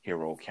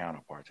hero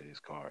counterpart to this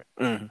card.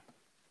 Mm-hmm.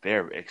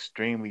 They're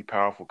extremely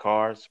powerful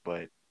cards,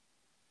 but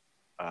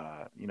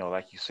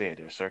like you said,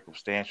 they're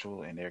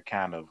circumstantial and they're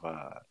kind of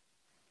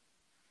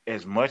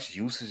as much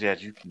usage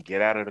as you can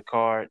get out of the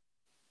card.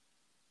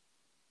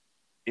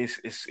 It's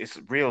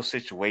real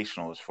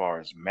situational as far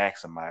as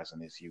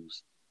maximizing its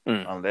use,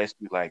 unless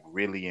you like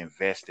really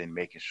invest in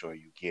making sure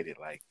you get it.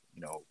 Like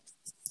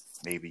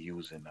maybe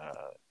using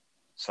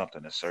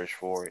something to search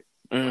for it,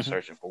 or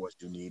searching for what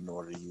you need in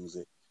order to use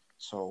it.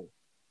 So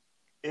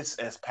it's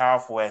as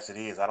powerful as it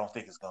is. I don't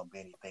think it's gonna be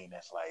anything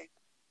that's like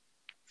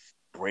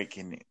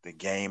breaking the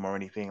game or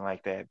anything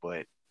like that.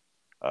 But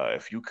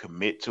if you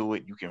commit to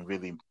it, you can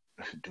really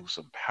do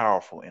some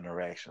powerful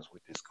interactions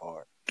with this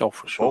card, Oh,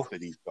 for with sure. both of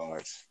these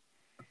cards.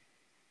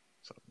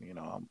 So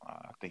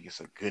I think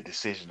it's a good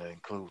decision to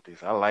include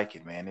this. I like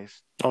it, man.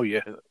 It's Oh yeah,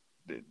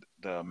 the,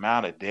 the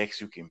amount of decks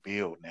you can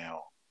build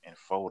now in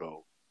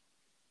photo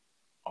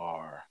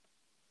are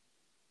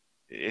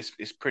it's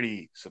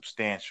pretty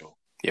substantial.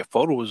 yeah.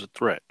 Photo is a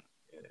threat.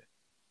 Yeah,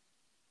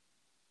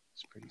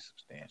 it's pretty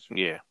substantial.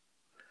 Yeah,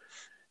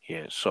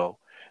 yeah. So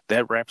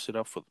that wraps it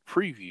up for the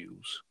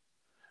previews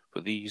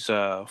for these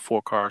 4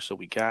 cards that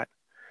we got.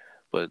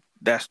 But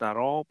that's not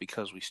all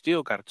because we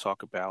still got to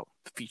talk about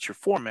the feature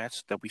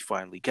formats that we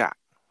finally got.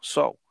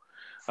 So,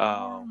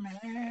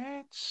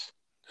 Formats.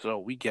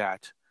 we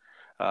got.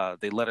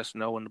 They let us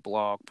know in the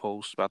blog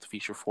post about the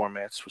feature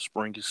formats for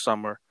spring and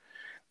summer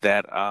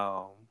that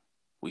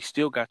we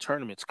still got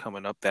tournaments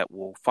coming up that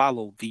will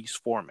follow these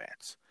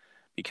formats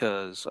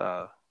because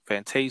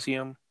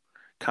Fantasium,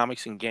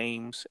 Comics and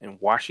Games in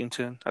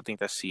Washington, I think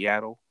that's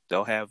Seattle,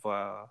 they'll have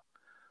a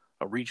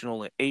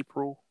regional in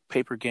April.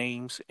 Paper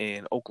Games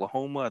in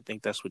Oklahoma, I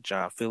think that's with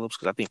John Phillips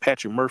because I think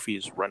Patrick Murphy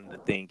is running the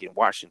thing in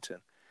Washington,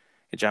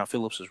 and John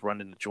Phillips is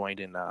running the joint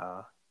in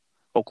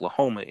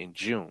Oklahoma in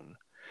June.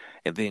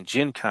 And then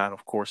Gen Con,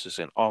 of course, is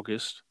in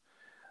August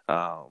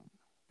at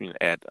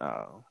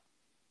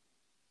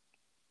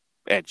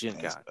Gen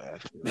That's Con.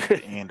 like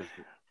the end of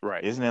it.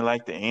 Right. Isn't it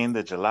like the end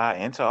of July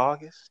into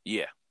August?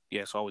 Yeah.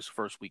 Yeah, it's always the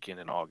first weekend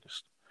in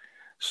August.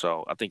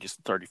 So I think it's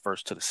the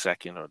 31st to the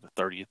 2nd or the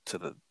 30th to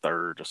the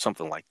 3rd or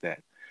something like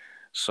that.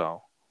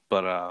 So,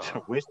 but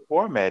Which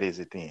format is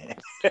it then?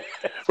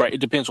 right,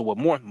 it depends on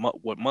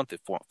what month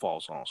it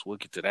falls on. So we'll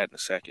get to that in a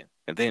second.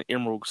 And then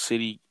Emerald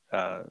City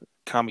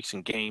Comics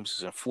and Games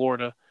is in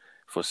Florida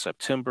for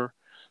September.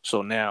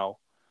 So now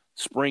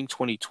spring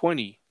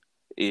 2020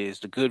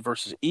 is the good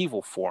versus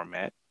evil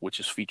format,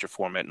 which is feature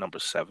format number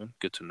 7.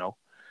 Good to know.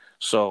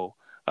 So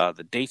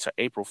the dates are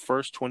April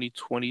 1st,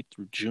 2020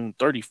 through June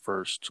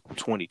 31st,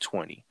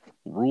 2020.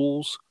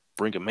 Rules: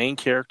 bring a main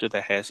character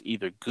that has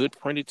either good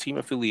printed team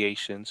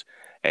affiliations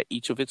at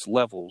each of its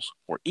levels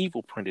or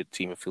evil printed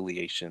team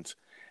affiliations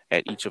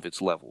at each of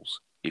its levels.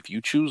 If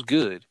you choose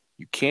good,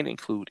 you can't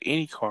include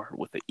any card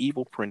with an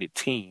evil printed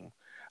team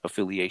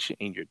affiliation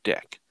in your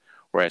deck,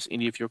 whereas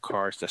any of your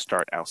cards that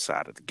start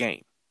outside of the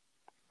game.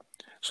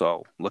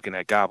 So looking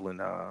at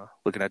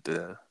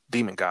the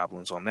Demon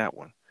Goblins on that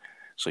one.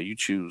 So you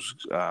choose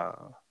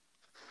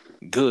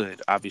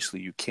good. Obviously,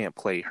 you can't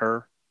play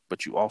her,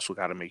 but you also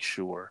got to make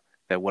sure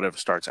that whatever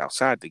starts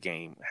outside the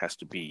game has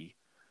to be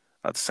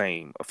the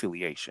same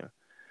affiliation.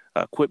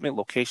 Equipment,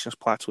 locations,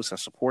 plot twists, and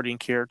supporting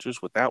characters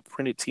without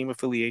printed team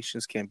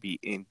affiliations can be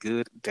in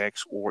good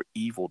decks or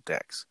evil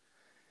decks.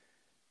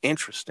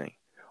 Interesting.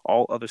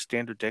 All other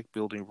standard deck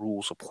building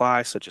rules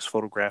apply, such as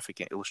photographic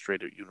and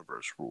illustrated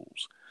universe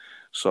rules.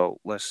 So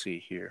let's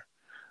see here.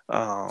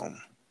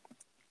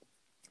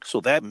 So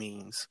that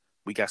means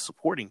we got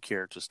supporting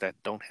characters that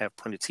don't have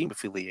printed team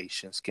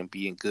affiliations can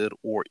be in good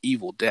or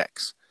evil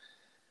decks.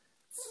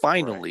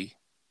 Finally,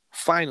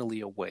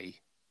 a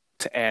way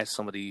to add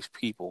some of these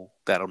people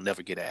that'll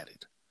never get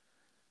added.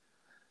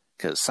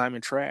 Because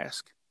Simon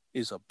Trask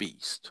is a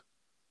beast.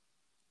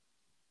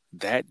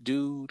 That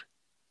dude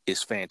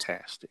is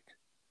fantastic.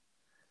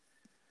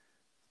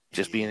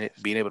 Just being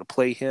able to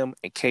play him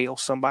and KO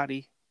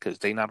somebody because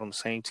they're not on the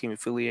same team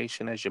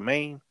affiliation as your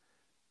main,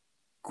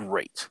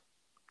 great.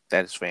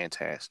 That is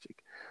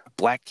fantastic.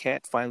 Black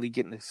Cat finally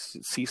getting to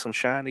see some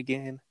shine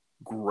again,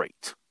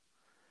 great.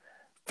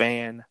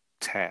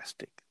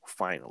 Fantastic.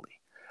 Finally.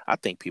 I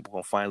think people are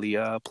going to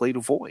finally play the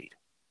Void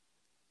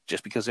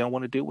just because they don't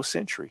want to deal with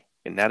Sentry.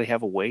 And now they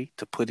have a way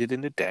to put it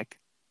in the deck,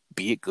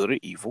 be it good or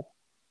evil.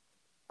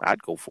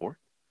 I'd go for it.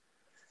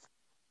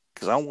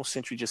 Because I don't want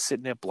Sentry just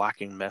sitting there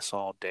blocking mess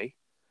all day.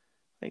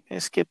 Like, man,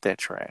 skip that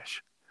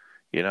trash.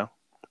 You know?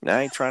 Now,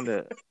 I ain't trying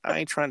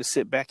to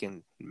sit back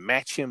and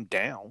match him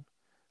down.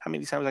 How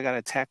many times I got to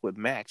attack with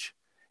match?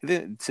 And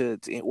then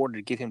in order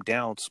to get him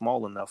down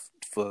small enough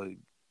for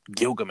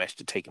Gilgamesh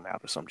to take him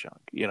out or some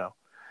junk, you know?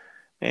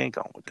 I ain't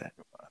going with that.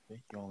 I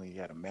think you only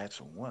got to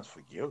match him once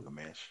for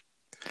Gilgamesh.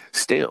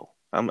 Still,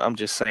 I'm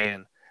just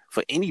saying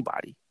for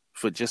anybody,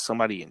 for just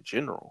somebody in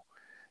general,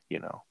 you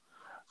know.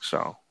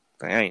 So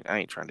I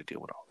ain't trying to deal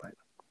with all that.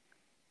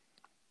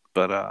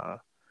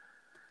 But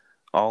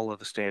all of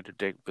the standard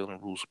deck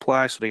building rules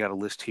apply. So they got a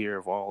list here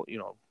of all,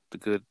 the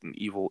good and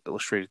evil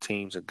illustrated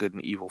teams and good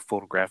and evil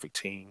photographic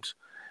teams.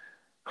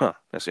 Huh,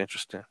 that's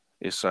interesting.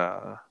 It's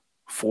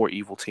 4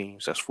 evil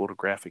teams that's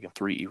photographic and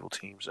 3 evil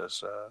teams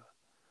that's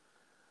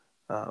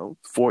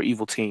 4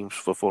 evil teams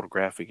for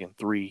photographic and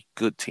 3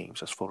 good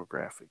teams that's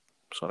photographic.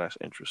 So that's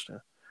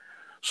interesting.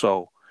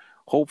 So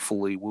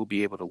hopefully we'll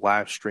be able to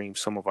live stream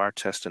some of our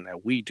testing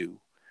that we do,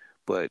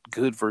 but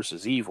good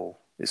versus evil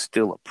is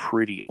still a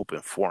pretty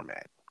open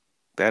format.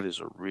 That is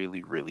a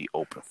really, really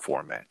open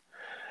format.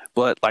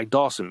 But like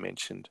Dawson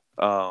mentioned,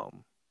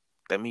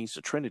 that means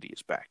the Trinity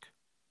is back.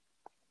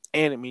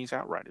 And it means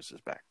Outriders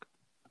is back.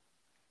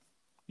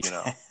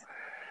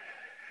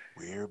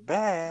 We're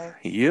back.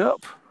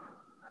 Yep.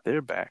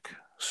 They're back.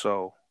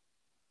 So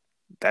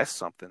that's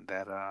something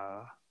that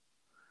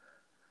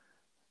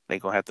they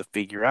gonna have to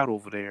figure out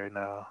over there in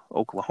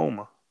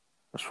Oklahoma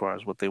as far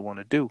as what they want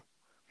to do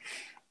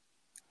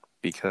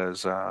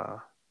because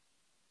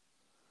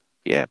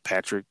yeah,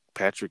 Patrick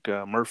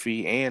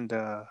Murphy and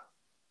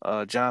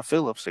John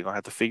Phillips, they're gonna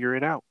have to figure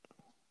it out.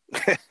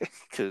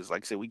 Because,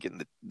 like I said, we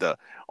getting the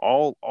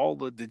all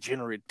the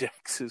degenerate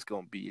decks is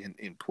gonna be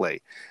in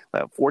play.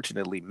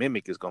 Fortunately,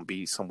 Mimic is gonna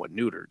be somewhat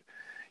neutered,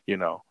 you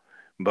know,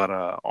 but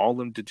all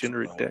them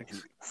degenerate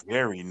decks,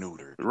 very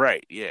neutered,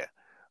 right? Yeah,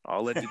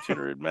 all that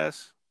degenerate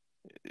mess,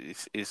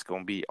 it's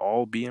gonna be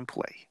in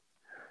play,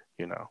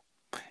 you know.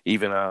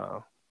 Even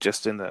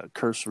just in a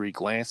cursory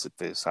glance at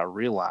this, I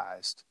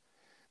realized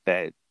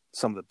that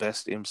some of the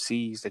best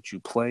MCs that you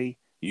play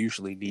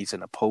usually needs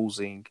an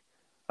opposing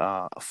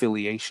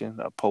affiliation,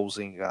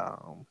 opposing.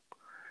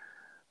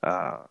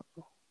 Uh,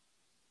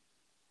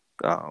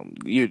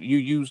 you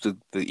use the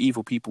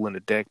evil people in the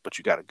deck, but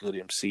you got a good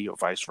MC, or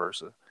vice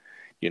versa.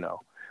 You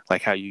know,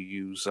 like how you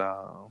use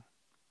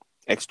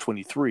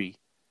X23,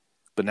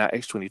 but now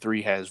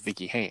X23 has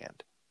Vicky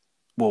Hand.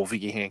 Well,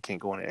 Vicky Hand can't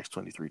go in the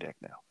X23 deck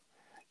now.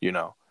 You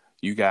know,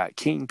 you got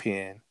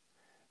Kingpin,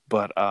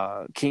 but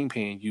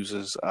Kingpin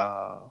uses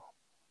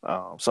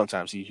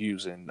sometimes he's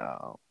using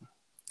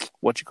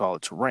what you call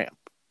it to ramp,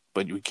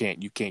 but you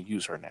can't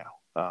use her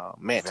now.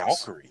 Mantis,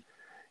 Valkyrie.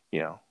 you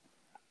know.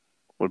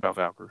 What about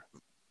Valkyrie?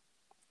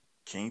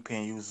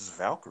 Kingpin uses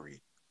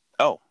Valkyrie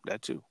Oh,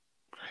 that too.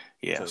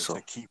 Yeah. to So,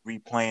 keep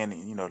replaying,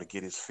 to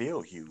get his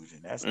field huge,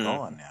 and that's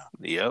gone now.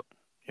 yep,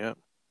 yep.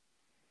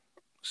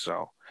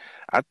 So,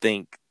 I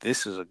think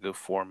this is a good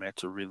format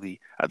to really.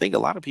 I think a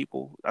lot of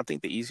people. I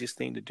think the easiest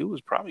thing to do is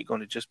probably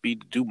going to just be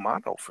to do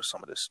mono for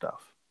some of this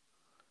stuff.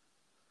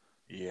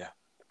 Yeah,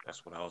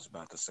 that's what I was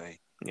about to say.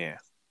 Yeah.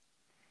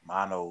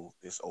 Mono,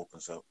 this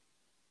opens up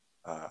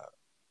uh,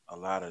 a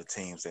lot of the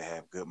teams that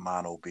have good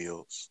mono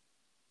builds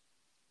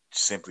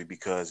simply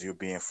because you're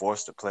being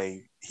forced to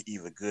play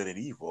either good and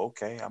evil.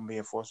 Okay, I'm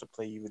being forced to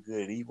play either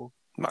good and evil.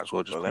 Might as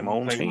well just Well, play let my me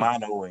own play team.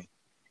 mono and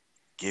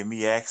give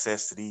me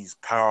access to these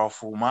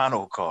powerful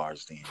mono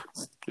cards then.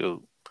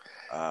 Dude,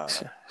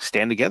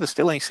 Stand Together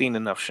still ain't seen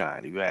enough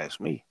shine, if you ask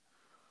me.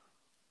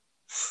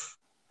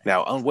 Man,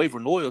 Now, it's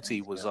Unwavering crazy.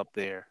 Loyalty was up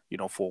there,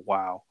 for a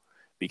while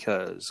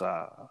because,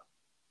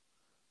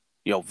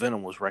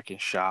 Venom was wrecking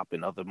shop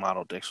and other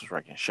mono decks was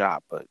wrecking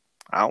shop, but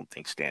I don't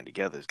think Stand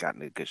Together has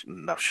gotten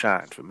enough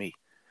shine for me.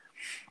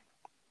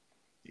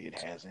 It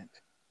hasn't.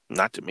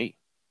 Not to me.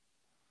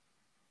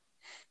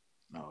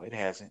 No, it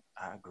hasn't.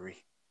 I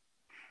agree.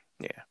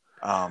 Yeah.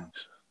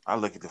 I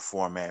look at the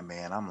format,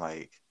 man. I'm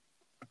like,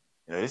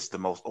 this is the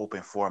most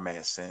open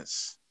format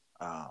since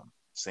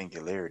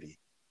Singularity,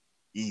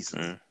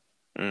 easily.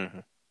 Mm-hmm.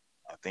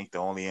 I think the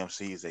only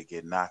MCs that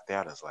get knocked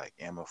out is like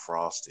Emma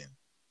Frost and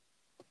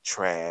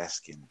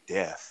Trask and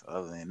Death.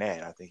 Other than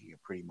that, I think you can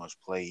pretty much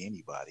play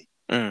anybody.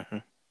 Mm-hmm.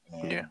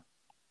 Yeah.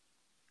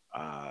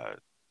 And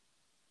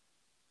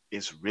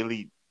it's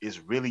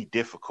really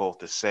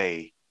difficult to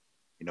say,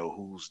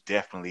 who's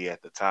definitely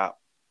at the top.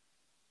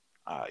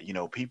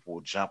 People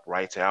will jump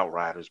right to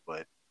Outriders,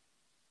 but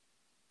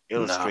No.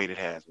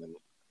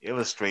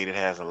 Illustrated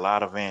has a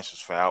lot of answers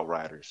for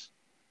Outriders,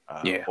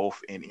 Yeah. both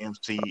in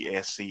MC,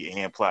 SC,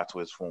 and plot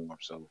twist form.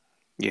 So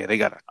Yeah, they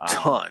got a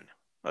ton.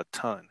 A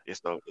ton.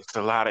 it's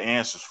a lot of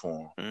answers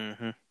for them.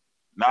 Mm-hmm.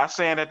 Not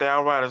saying that the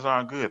Outriders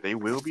aren't good; they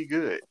will be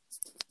good,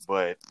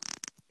 but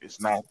it's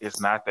not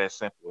that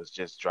simple as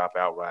just drop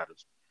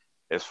Outriders.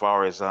 As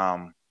far as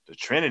the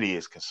Trinity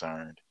is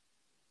concerned,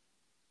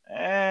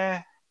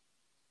 I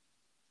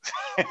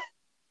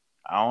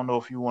don't know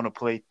if you want to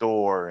play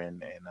Thor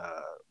and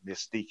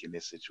Mystique in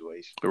this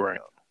situation. Right.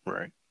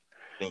 Right.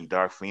 I think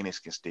Dark Phoenix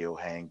can still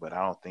hang, but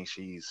I don't think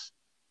she's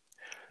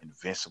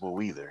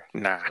invincible either.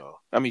 Nah. So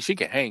I mean, she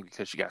can hang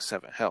because she got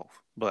 7 health,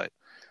 but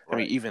I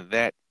mean, right, even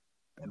that,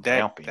 and that,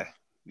 ramping. that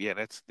yeah,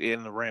 that's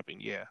in the ramping,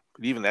 yeah.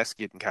 But even that's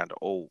getting kind of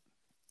old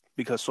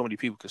because so many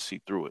people can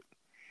see through it,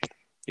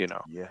 Yeah,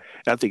 And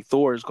I think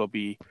Thor is going to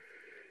be,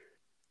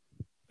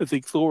 I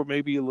think Thor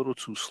may be a little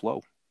too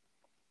slow.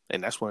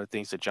 And that's one of the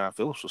things that John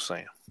Phillips was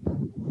saying.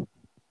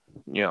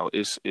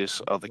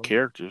 It's other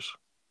characters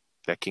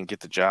that can get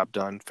the job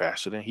done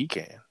faster than he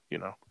can,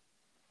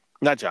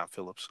 Not John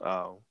Phillips.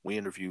 We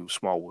interviewed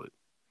Smallwood.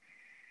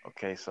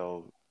 okay.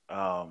 So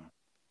I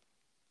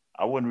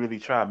wouldn't really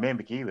try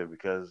Mimic either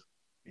because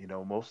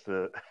most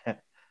of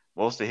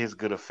most of his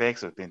good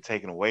effects have been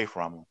taken away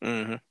from him,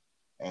 Mm-hmm.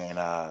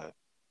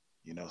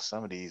 and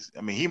some of these.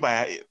 I mean, he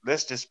might.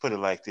 Let's just put it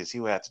like this: he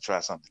would have to try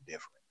something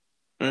different,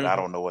 but I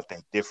Mm-hmm. don't know what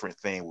that different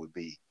thing would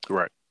be.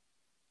 Right.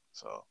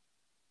 So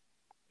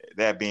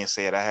that being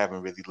said, I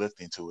haven't really looked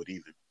into it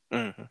either.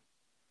 Mm-hmm.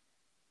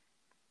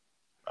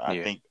 I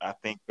Yeah. think I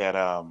think that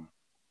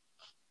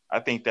I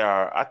think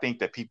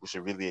that people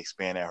should really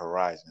expand their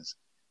horizons.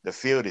 The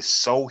field is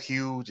so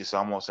huge; it's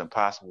almost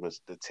impossible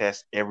to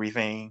test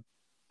everything.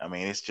 I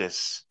mean,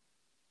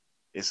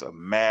 it's a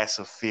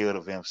massive field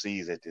of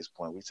MCs at this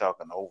point. We're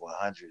talking over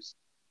 100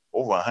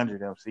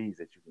 MCs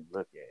that you can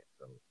look at.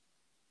 So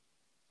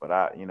But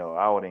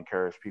I would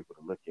encourage people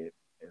to look at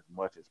as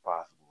much as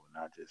possible and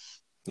not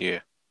just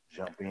Yeah.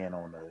 jump in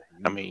on the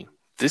I mean, YouTube.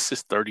 this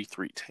is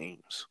 33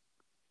 teams.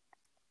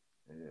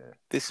 Yeah,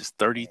 This is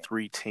man,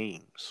 33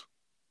 teams.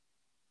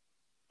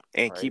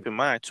 And keep in crazy.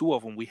 mind, two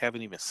of them we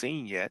haven't even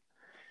seen yet.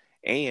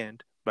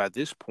 And by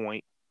this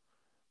point,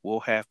 we'll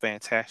have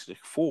Fantastic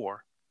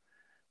Four,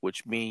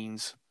 which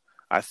means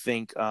I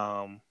think,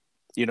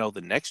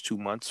 the next 2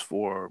 months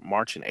for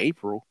March and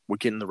April, we're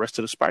getting the rest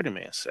of the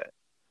Spider-Man set.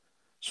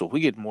 So if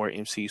we get more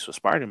MCs for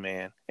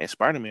Spider-Man, and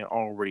Spider-Man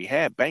already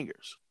had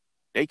bangers.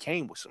 They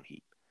came with some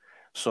heat.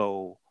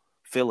 So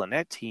filling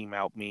that team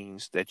out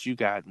means that you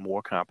got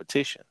more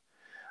competition.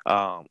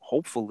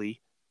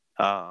 Hopefully,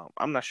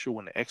 I'm not sure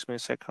when the X-Men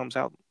set comes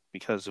out,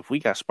 because if we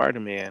got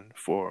Spider-Man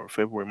for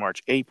February,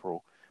 March,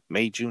 April,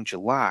 May, June,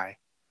 July,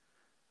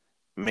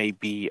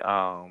 maybe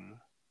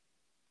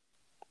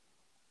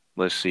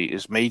let's see,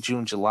 is May,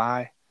 June,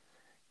 July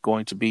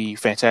going to be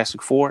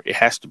Fantastic Four? It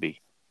has to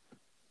be.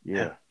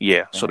 Yeah,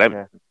 Yeah. So that,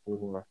 Fantastic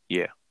Four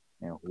yeah,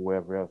 and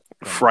whoever else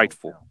coming with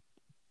frightful.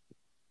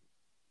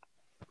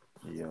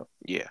 them. Yep.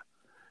 Yeah.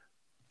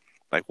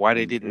 Like why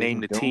they And didn't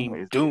name isn't the Doom? team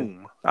It's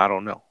Doom, I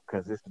don't know.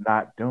 because it's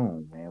not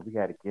Doom, man. We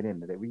got to get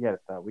into that. We got to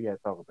stop. We got to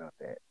talk about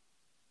that.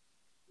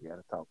 We got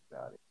to talk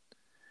about it.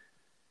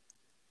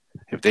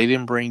 If they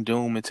didn't bring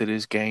Doom into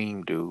this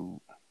game, dude,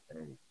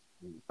 Hey,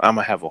 I'm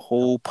gonna have a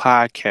whole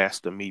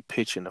podcast of me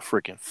pitching a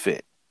freaking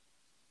fit.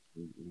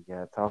 we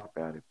got to talk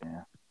about it,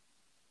 man.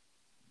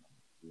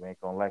 You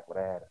ain't gonna like what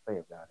I had to say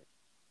about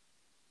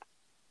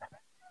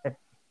it.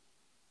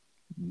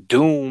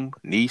 Doom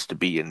needs to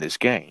be in this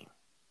game.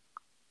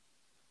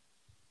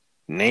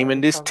 All right,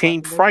 Naming let's this talk about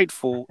team the next.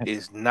 Frightful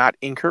is not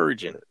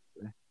encouraging.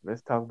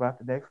 Let's talk about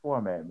the next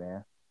format,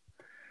 man.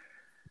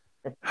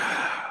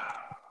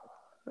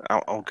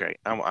 Okay,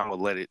 I'm gonna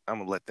let it. I'm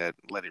gonna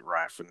let it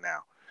ride for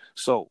now.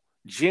 So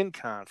Gen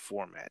Con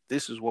format.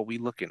 This is what we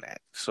looking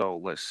at. So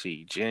let's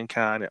see, Gen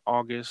Con in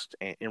August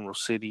and Emerald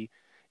City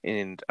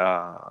in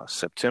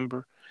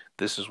September.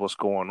 This is what's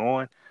going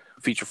on.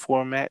 Feature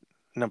format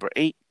number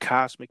 8: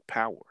 Cosmic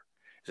Power.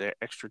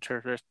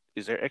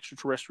 Is there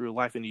extraterrestrial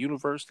life in the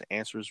universe? The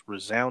answer is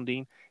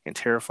resounding and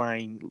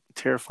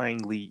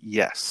terrifyingly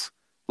yes.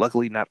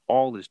 Luckily, not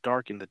all is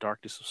dark in the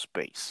darkness of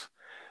space.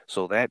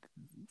 So that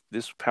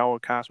this Power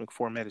Cosmic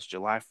format is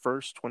July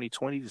 1st,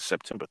 2020 to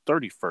September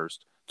 31st,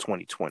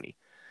 2020.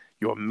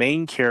 Your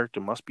main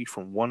character must be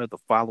from one of the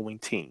following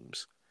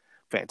teams: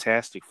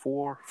 Fantastic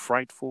Four,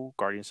 Frightful,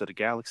 Guardians of the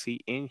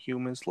Galaxy,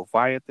 Inhumans,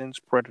 Leviathans,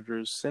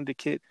 Predators,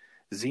 Syndicate,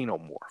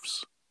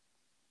 Xenomorphs.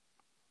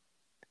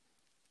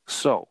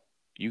 So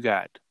you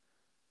got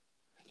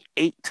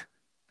 8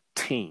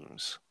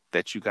 teams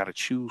that you got to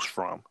choose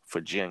from for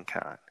Gen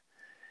Con.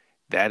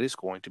 That is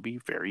going to be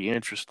very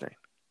interesting.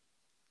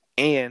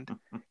 And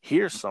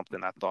here's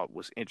something I thought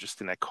was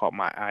interesting that caught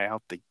my eye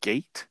out the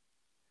gate.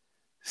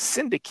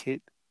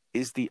 Syndicate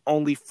is the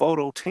only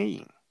photo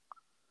team.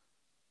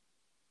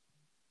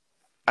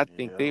 I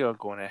think Yeah. they are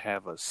going to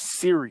have a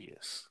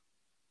serious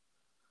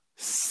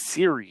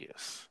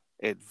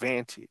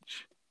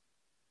advantage,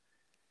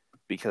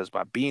 because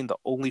by being the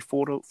only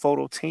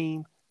photo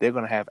team, they're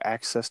going to have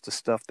access to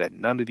stuff that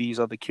none of these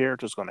other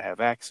characters are going to have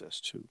access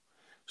to.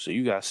 So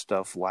you got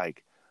stuff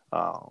like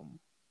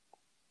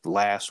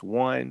Last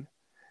One,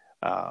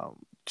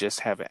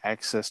 just having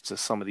access to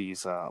some of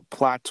these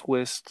plot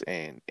twists,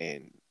 and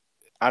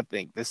I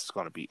think this is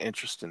going to be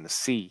interesting to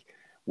see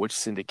which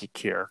Syndicate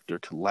character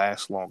could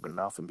last long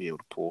enough and be able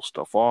to pull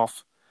stuff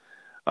off.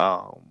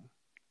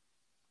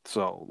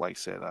 So, like I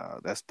said,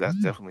 that's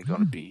definitely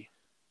going to be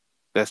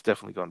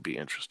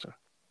interesting.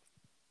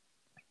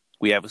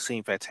 We haven't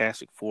seen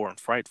Fantastic Four and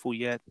Frightful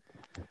yet,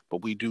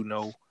 but we do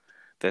know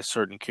that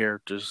certain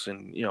characters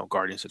in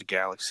Guardians of the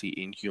Galaxy,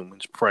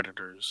 Inhumans,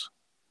 Predators,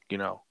 you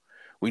know,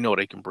 we know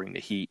they can bring the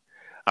heat.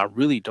 I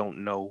really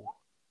don't know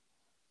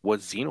what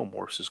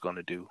Xenomorphs is going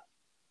to do.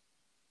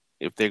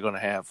 If they're going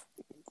to have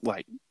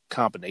like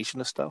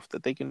combination of stuff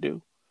that they can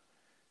do,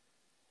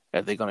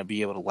 are they going to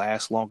be able to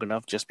last long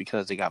enough just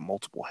because they got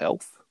multiple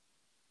health,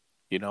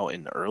 in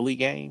the early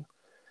game?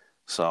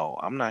 So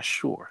I'm not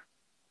sure.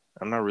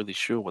 I'm not really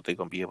sure what they're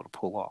going to be able to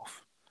pull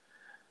off.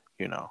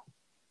 You know,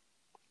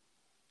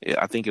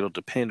 I think it'll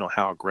depend on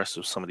how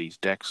aggressive some of these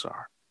decks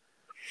are.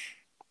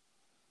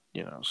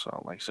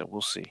 So like I said,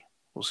 we'll see.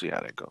 We'll see how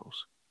that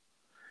goes.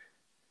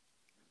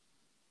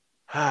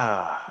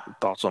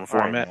 Thoughts on the All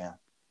right, format? man.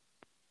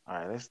 All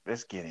right,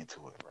 let's get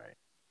into it, right?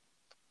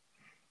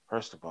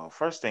 First of all,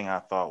 first thing I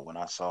thought when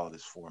I saw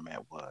this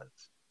format was,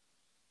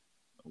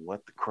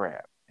 what the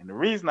crap? And the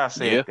reason I Yeah,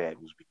 said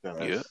that was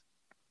yeah, because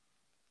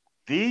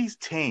these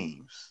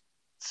teams,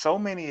 so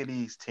many of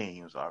these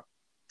teams are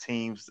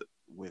teams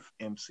with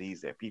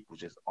MCs that people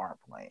just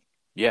aren't playing.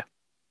 yeah.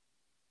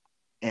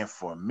 And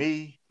for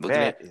me,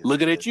 Looking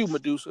at you,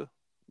 Medusa.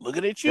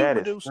 Looking at you, that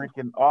is Medusa.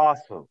 freaking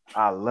awesome.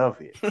 I love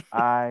it.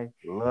 I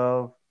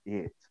love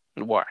it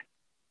Why?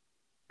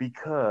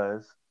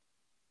 because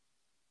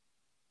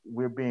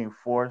we're being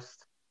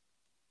forced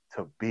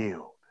to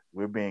build.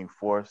 We're being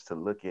forced to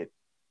look at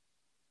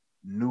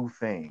new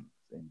things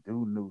and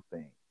do new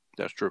things.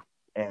 That's true.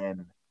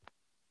 And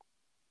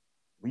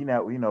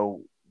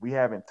we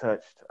haven't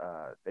touched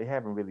they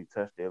haven't really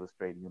touched the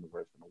illustrated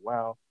universe in a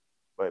while.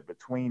 But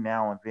between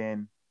now and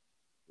then,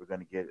 we're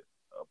gonna get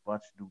a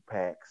bunch of new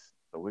packs.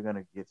 So we're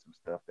gonna get some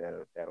stuff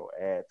that'll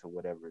add to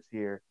whatever is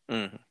here.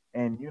 Hmm.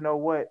 And you know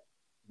what?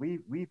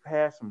 We've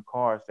had some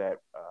cards that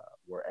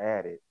were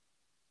added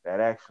that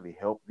actually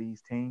help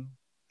these teams,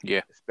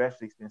 Yeah.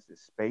 especially since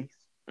it's space,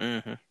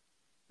 Hmm.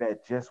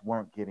 that just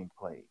weren't getting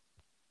played.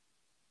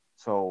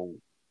 So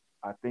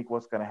I think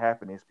what's going to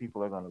happen is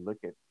people are going to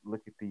look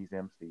at these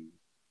MCs,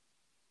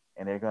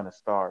 and they're going to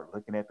start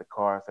looking at the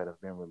cards that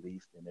have been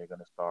released, and they're going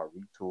to start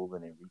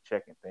retooling and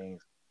rechecking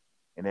things,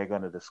 and they're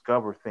going to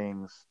discover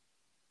things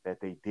that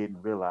they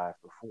didn't realize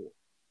before.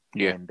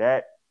 Yeah. And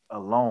that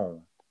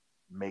alone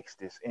makes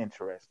this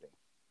interesting.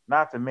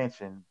 Not to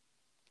mention,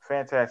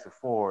 Fantastic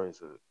Four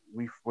is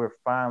we're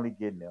finally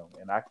getting them,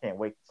 and I can't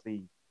wait to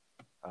see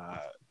uh,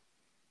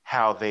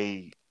 how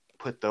they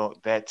put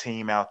that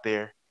team out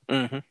there.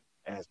 Hmm.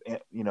 As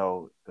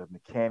the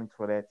mechanics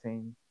for that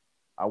team,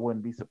 I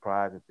wouldn't be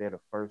surprised if they're the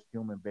first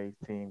human-based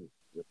team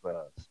with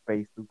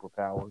space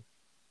superpowers.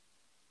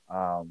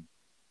 Um,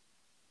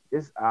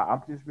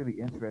 I'm just really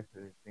interested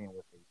in seeing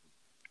what they do.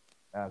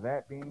 Now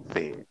that being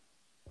said,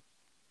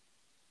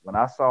 when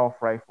I saw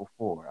Frightful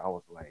Four, I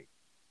was like,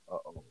 "Uh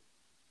oh,"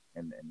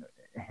 and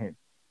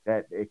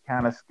that it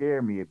kind of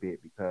scared me a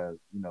bit because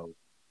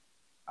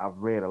I've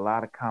read a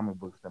lot of comic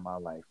books in my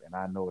life, and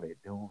I know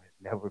that Doom has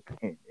never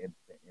been in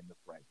the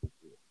Frightful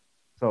Four.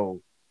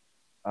 So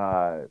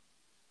uh,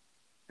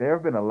 there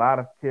have been a lot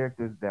of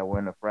characters that were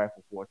in the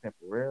Frightful Four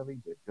temporarily,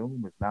 but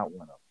Doom is not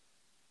one of them.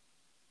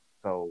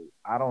 So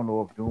I don't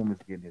know if Doom is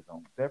getting his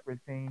own separate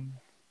team,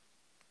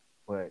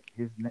 but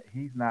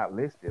he's not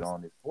listed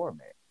on this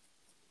format.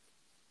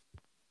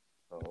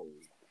 So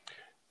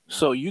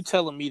So you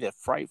telling me that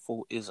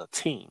Frightful is a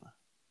team?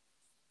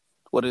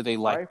 What are they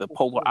like? The Frightful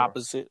polar Four,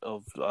 opposite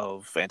of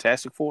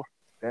Fantastic Four?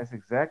 that's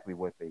exactly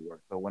what they were.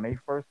 So when they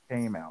first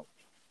came out,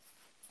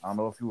 I don't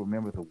know if you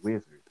remember the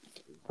Wizard.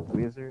 It was the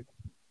Wizard.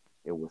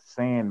 It was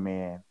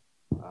Sandman.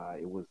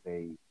 It was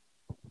a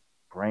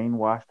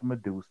brainwashed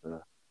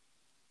Medusa,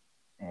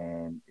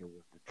 and it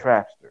was the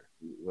Trapster.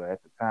 Well,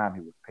 at the time,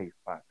 he was Pace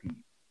Pot Pete.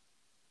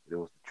 It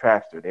was the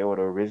Trapster. They were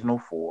the original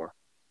four,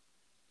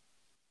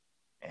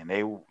 and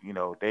they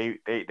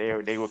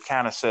were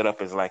kind of set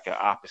up as like an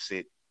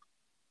opposite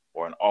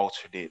or an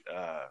alternate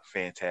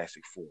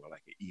Fantastic Four,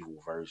 like an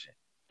evil version.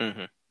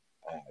 Hmm.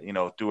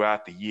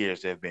 Throughout the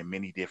years, there have been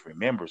many different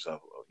members of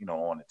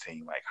on the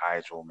team, like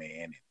Hydro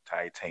Man and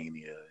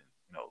Titania,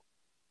 and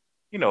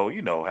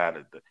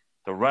how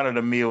the run of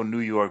the mill New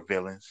York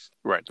villains,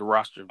 Right. The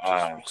roster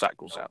just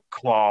cycles out.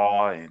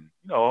 Claw, and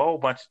a whole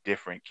bunch of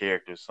different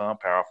characters, some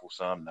powerful,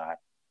 some not.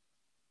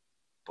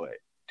 But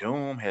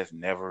Doom has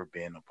never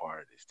been a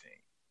part of this team,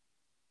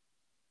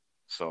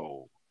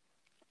 so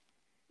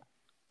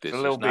it's a This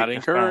is little not bit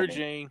concerning.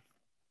 encouraging.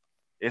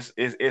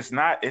 It's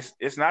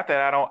not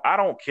that I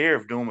don't care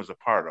if Doom is a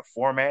part of the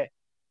format.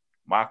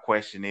 My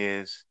question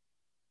is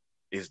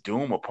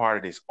Doom a part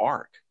of this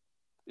arc?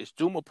 It's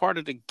Doom a part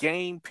of the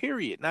game,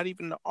 period, not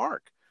even the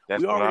arc.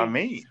 That's We what I already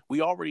mean.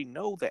 we already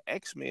know that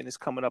X-Men is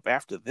coming up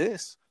after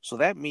this. So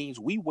that means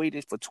we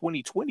waited for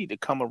 2020 to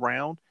come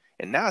around,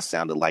 and now it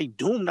sounded like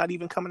Doom not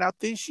even coming out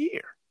this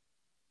year.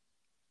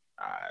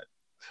 I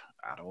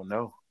don't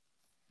know.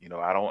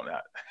 I don't.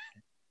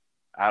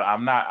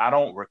 I'm not. I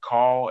don't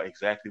recall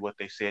exactly what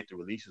they said the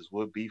releases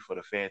would be for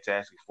the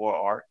Fantastic Four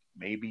arc.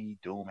 Maybe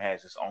Doom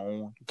has its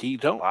own He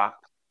don't. box.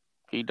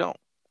 He don't.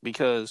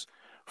 Because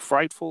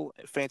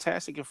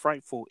Fantastic and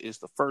Frightful is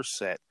the first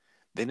set.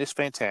 Then it's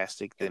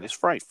Fantastic. Then it's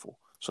Frightful.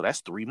 So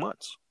that's 3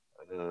 months.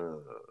 Uh,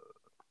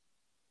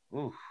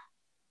 oof.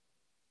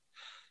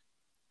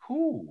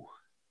 Whew.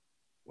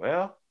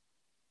 Well.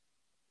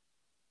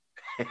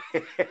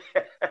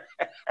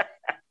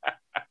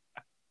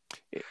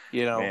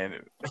 Man.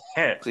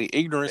 See,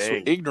 ignorance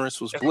Hey. ignorance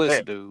was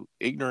bliss, dude.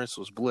 Ignorance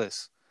was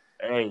bliss.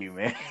 Hey,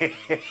 man.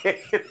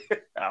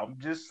 I'm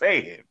just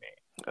saying,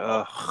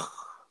 man.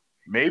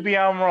 Maybe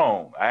I'm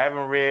wrong. I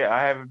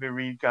haven't been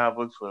reading comic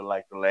books for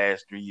like the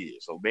last 3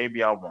 years, so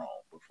maybe I'm wrong.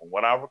 But from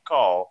what I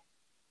recall,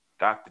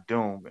 Doctor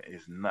Doom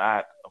is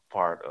not a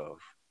part of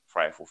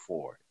Frightful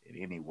Four in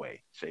any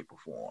way, shape, or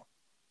form.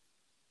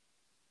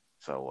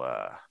 So,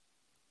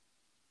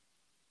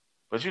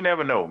 but you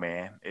never know,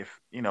 man. If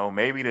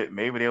maybe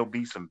there'll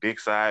be some big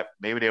side,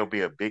 maybe there'll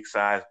be a big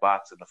size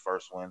box in the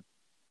first one.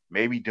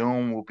 Maybe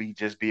Doom will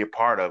just be a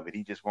part of it.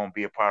 He just won't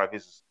be a part of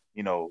his,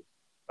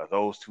 of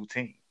those two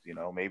teams.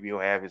 Maybe he'll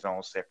have his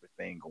own separate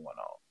thing going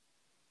on.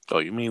 Oh,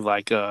 you mean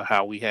like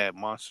how we had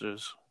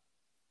monsters?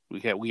 We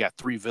got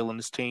 3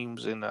 villainous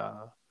teams in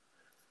the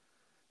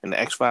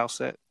X-Files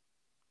set.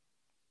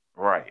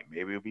 Right.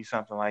 Maybe it'll be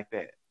something like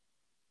that.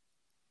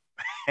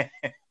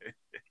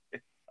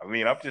 I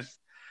mean, I'm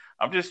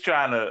just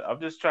trying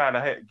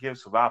to give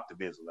some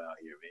optimism out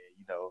here,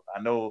 man.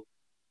 I know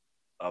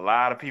a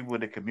lot of people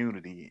in the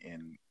community,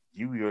 and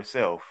you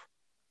yourself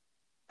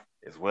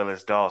as well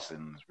as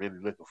Dawson. Really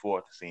looking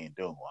forward to seeing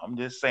Doom. I'm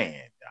just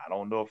saying, I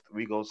don't know if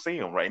we gonna see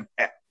him right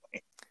now.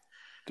 Might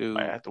Dude,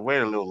 have to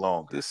wait a little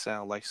longer. this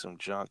sounds like some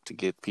junk to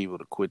get people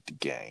to quit the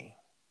game.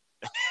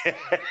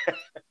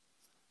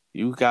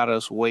 You got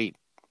us wait.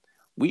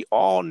 We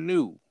all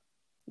knew.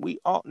 We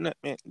all man.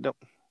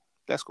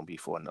 That's gonna be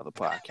for another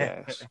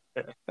podcast.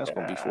 That's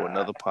gonna be for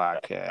another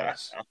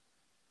podcast,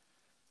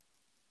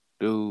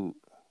 dude.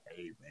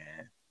 Hey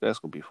man, That's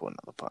gonna be for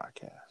another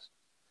podcast.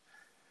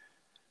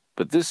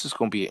 But this is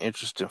gonna be an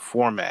interesting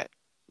format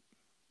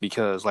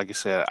because, like I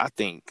said, I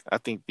think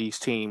these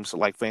teams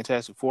like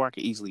Fantastic Four, I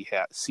could easily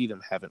see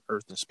them having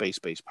Earth and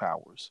space-based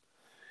powers.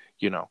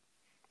 You know,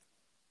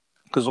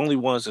 because the only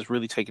ones that's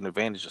really taking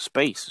advantage of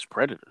space is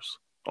Predators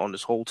on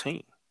this whole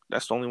team.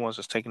 That's the only ones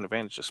that's taking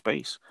advantage of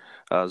space.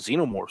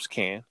 Xenomorphs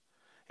can,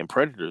 and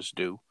Predators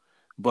do,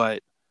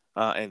 but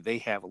and they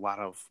have a lot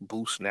of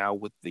boosts now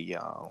with the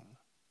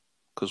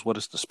because what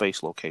does the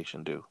space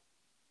location do?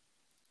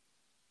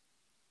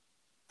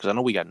 Because I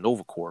know we got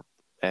NovaCorp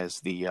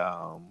as the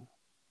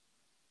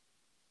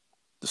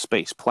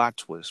space plot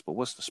twist, but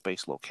what's the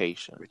space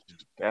location?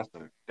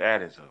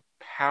 that is a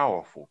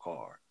powerful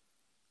card.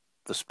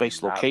 The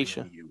space Not being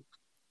location? used.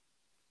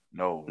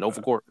 No,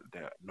 NovaCorp.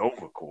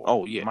 NovaCorp.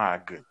 Oh yeah. My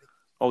goodness.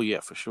 Oh yeah,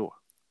 for sure.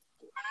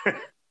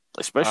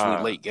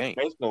 Especially late The game.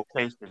 space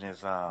location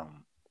is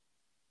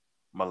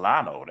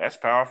Milano. That's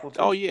powerful too.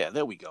 Oh yeah,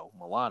 there we go.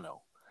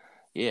 Milano.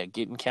 Yeah,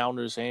 getting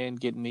counters and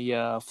getting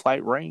the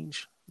flight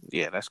range.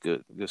 Yeah, that's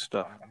good. Good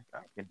stuff. I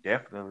can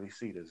definitely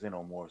see the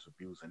Xenomorphs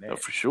abusing that.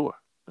 For sure.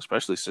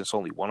 Especially since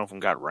only one of them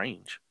got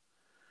range.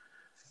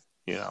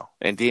 You know,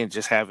 and then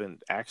just having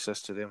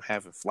access to them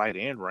having flight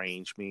and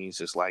range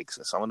means it's like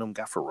some of them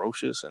got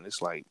ferocious, and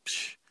it's like,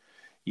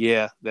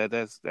 yeah,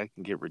 that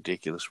can get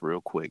ridiculous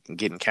real quick. And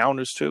getting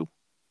counters too,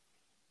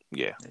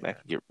 yeah, that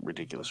can get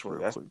ridiculous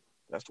real quick.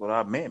 That's what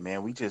I meant,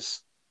 man. We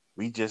just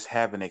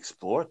haven't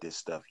explored this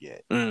stuff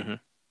yet. Mm-hmm.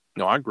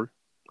 No, I agree.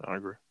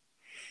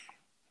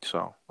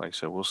 So, like I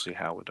said, we'll see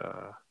how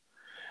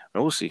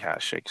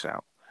it shakes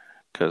out.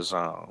 Because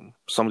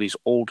some of these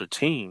older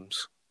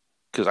teams,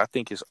 because I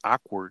think it's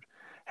awkward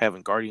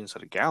having Guardians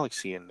of the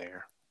Galaxy in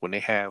there when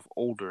they have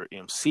older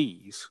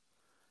MCs.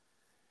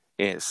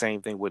 And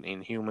same thing with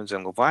Inhumans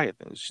and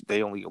Leviathans.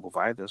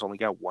 Leviathans only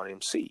got one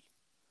MC.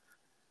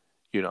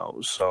 You know,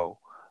 so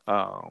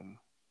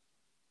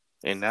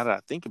and now that I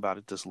think about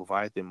it, does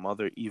Leviathan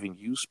Mother even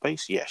use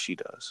space? Yeah, she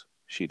does.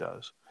 She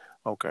does.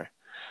 Okay.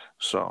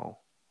 So,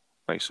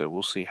 like I said,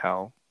 we'll see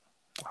how.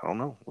 I don't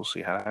know. We'll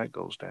see how that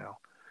goes down.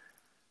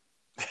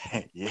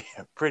 Yeah,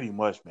 pretty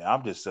much, man.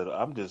 I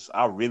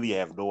really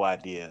have no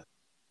idea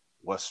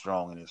what's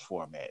strong in this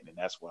format, and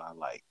that's what I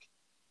like.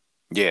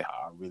 Yeah,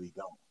 I really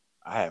don't.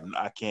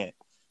 I can't.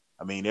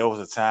 I mean, there was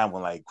a time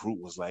when like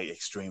Groot was like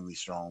extremely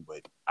strong,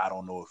 but I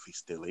don't know if he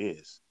still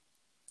is.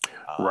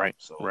 Right.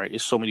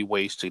 It's so many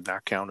ways to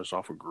knock counters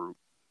off a Groot.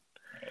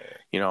 Yeah.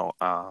 You know,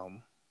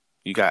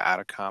 you got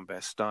out of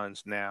combat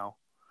stuns now.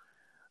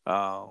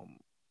 Like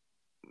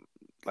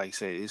I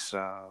said, it's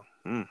gonna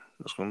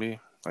be.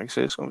 Like I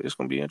said, it's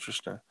gonna be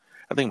interesting.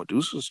 I think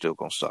Medusa's still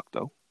gonna suck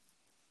though.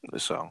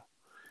 So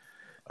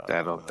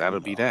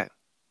that'll be that.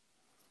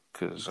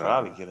 Because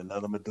probably get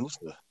another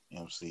Medusa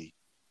MC.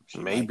 She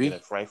maybe might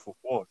get a Frightful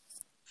Four.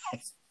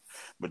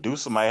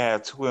 Medusa might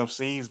have 2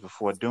 MCs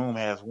before Doom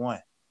has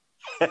 1.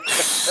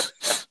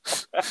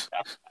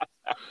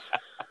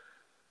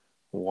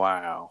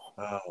 Wow.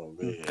 Oh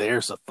man.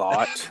 There's a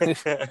thought.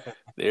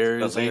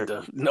 There's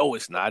no,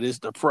 it's not. It's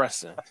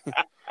depressing.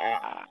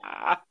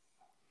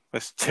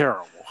 That's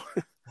terrible.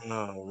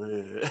 Oh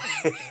man.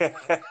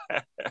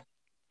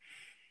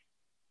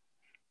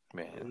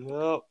 Man.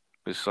 Yep.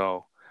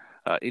 So,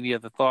 any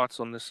other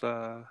thoughts on this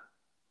for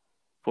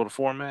the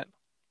format?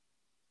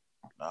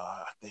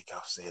 I think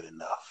I've said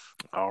enough.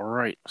 All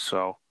right.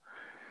 So,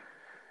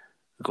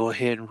 go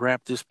ahead and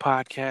wrap this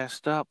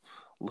podcast up.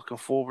 Looking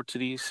forward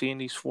to seeing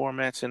these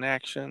formats in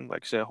action.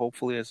 Like I said,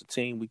 hopefully as a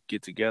team we can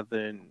get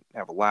together and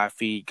have a live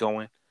feed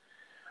going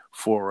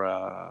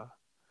for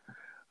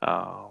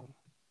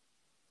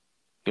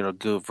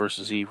good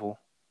versus evil.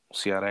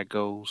 See how that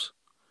goes.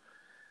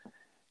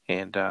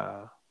 And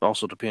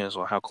also depends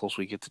on how close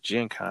we get to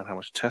Gen Con, how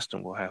much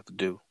testing we'll have to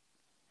do.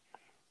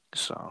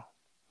 So,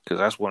 because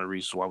that's one of the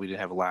reasons why we didn't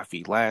have a live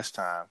feed last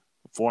time.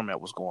 The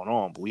format was going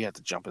on, but we had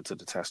to jump into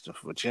the testing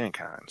for Gen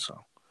Con.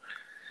 So,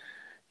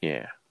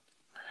 yeah.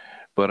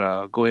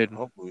 But go ahead.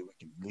 Hopefully we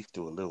can at least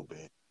do a little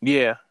bit.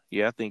 Yeah.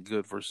 I think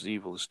good versus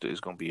evil is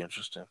going to be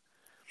interesting.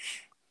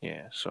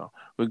 Yeah, so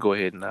we'll go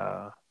ahead and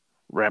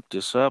wrap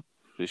this up.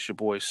 It's your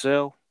boy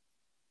Cell.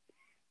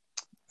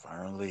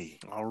 Vern Lee.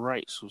 All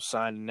right, so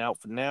signing out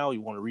for now.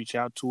 You want to reach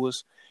out to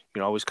us, you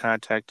can always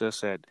contact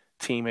us at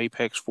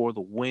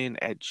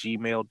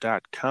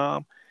teamapexforthewin@gmail.com.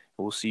 And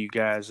we'll see you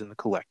guys in the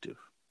collective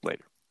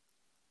later.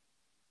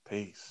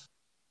 Peace.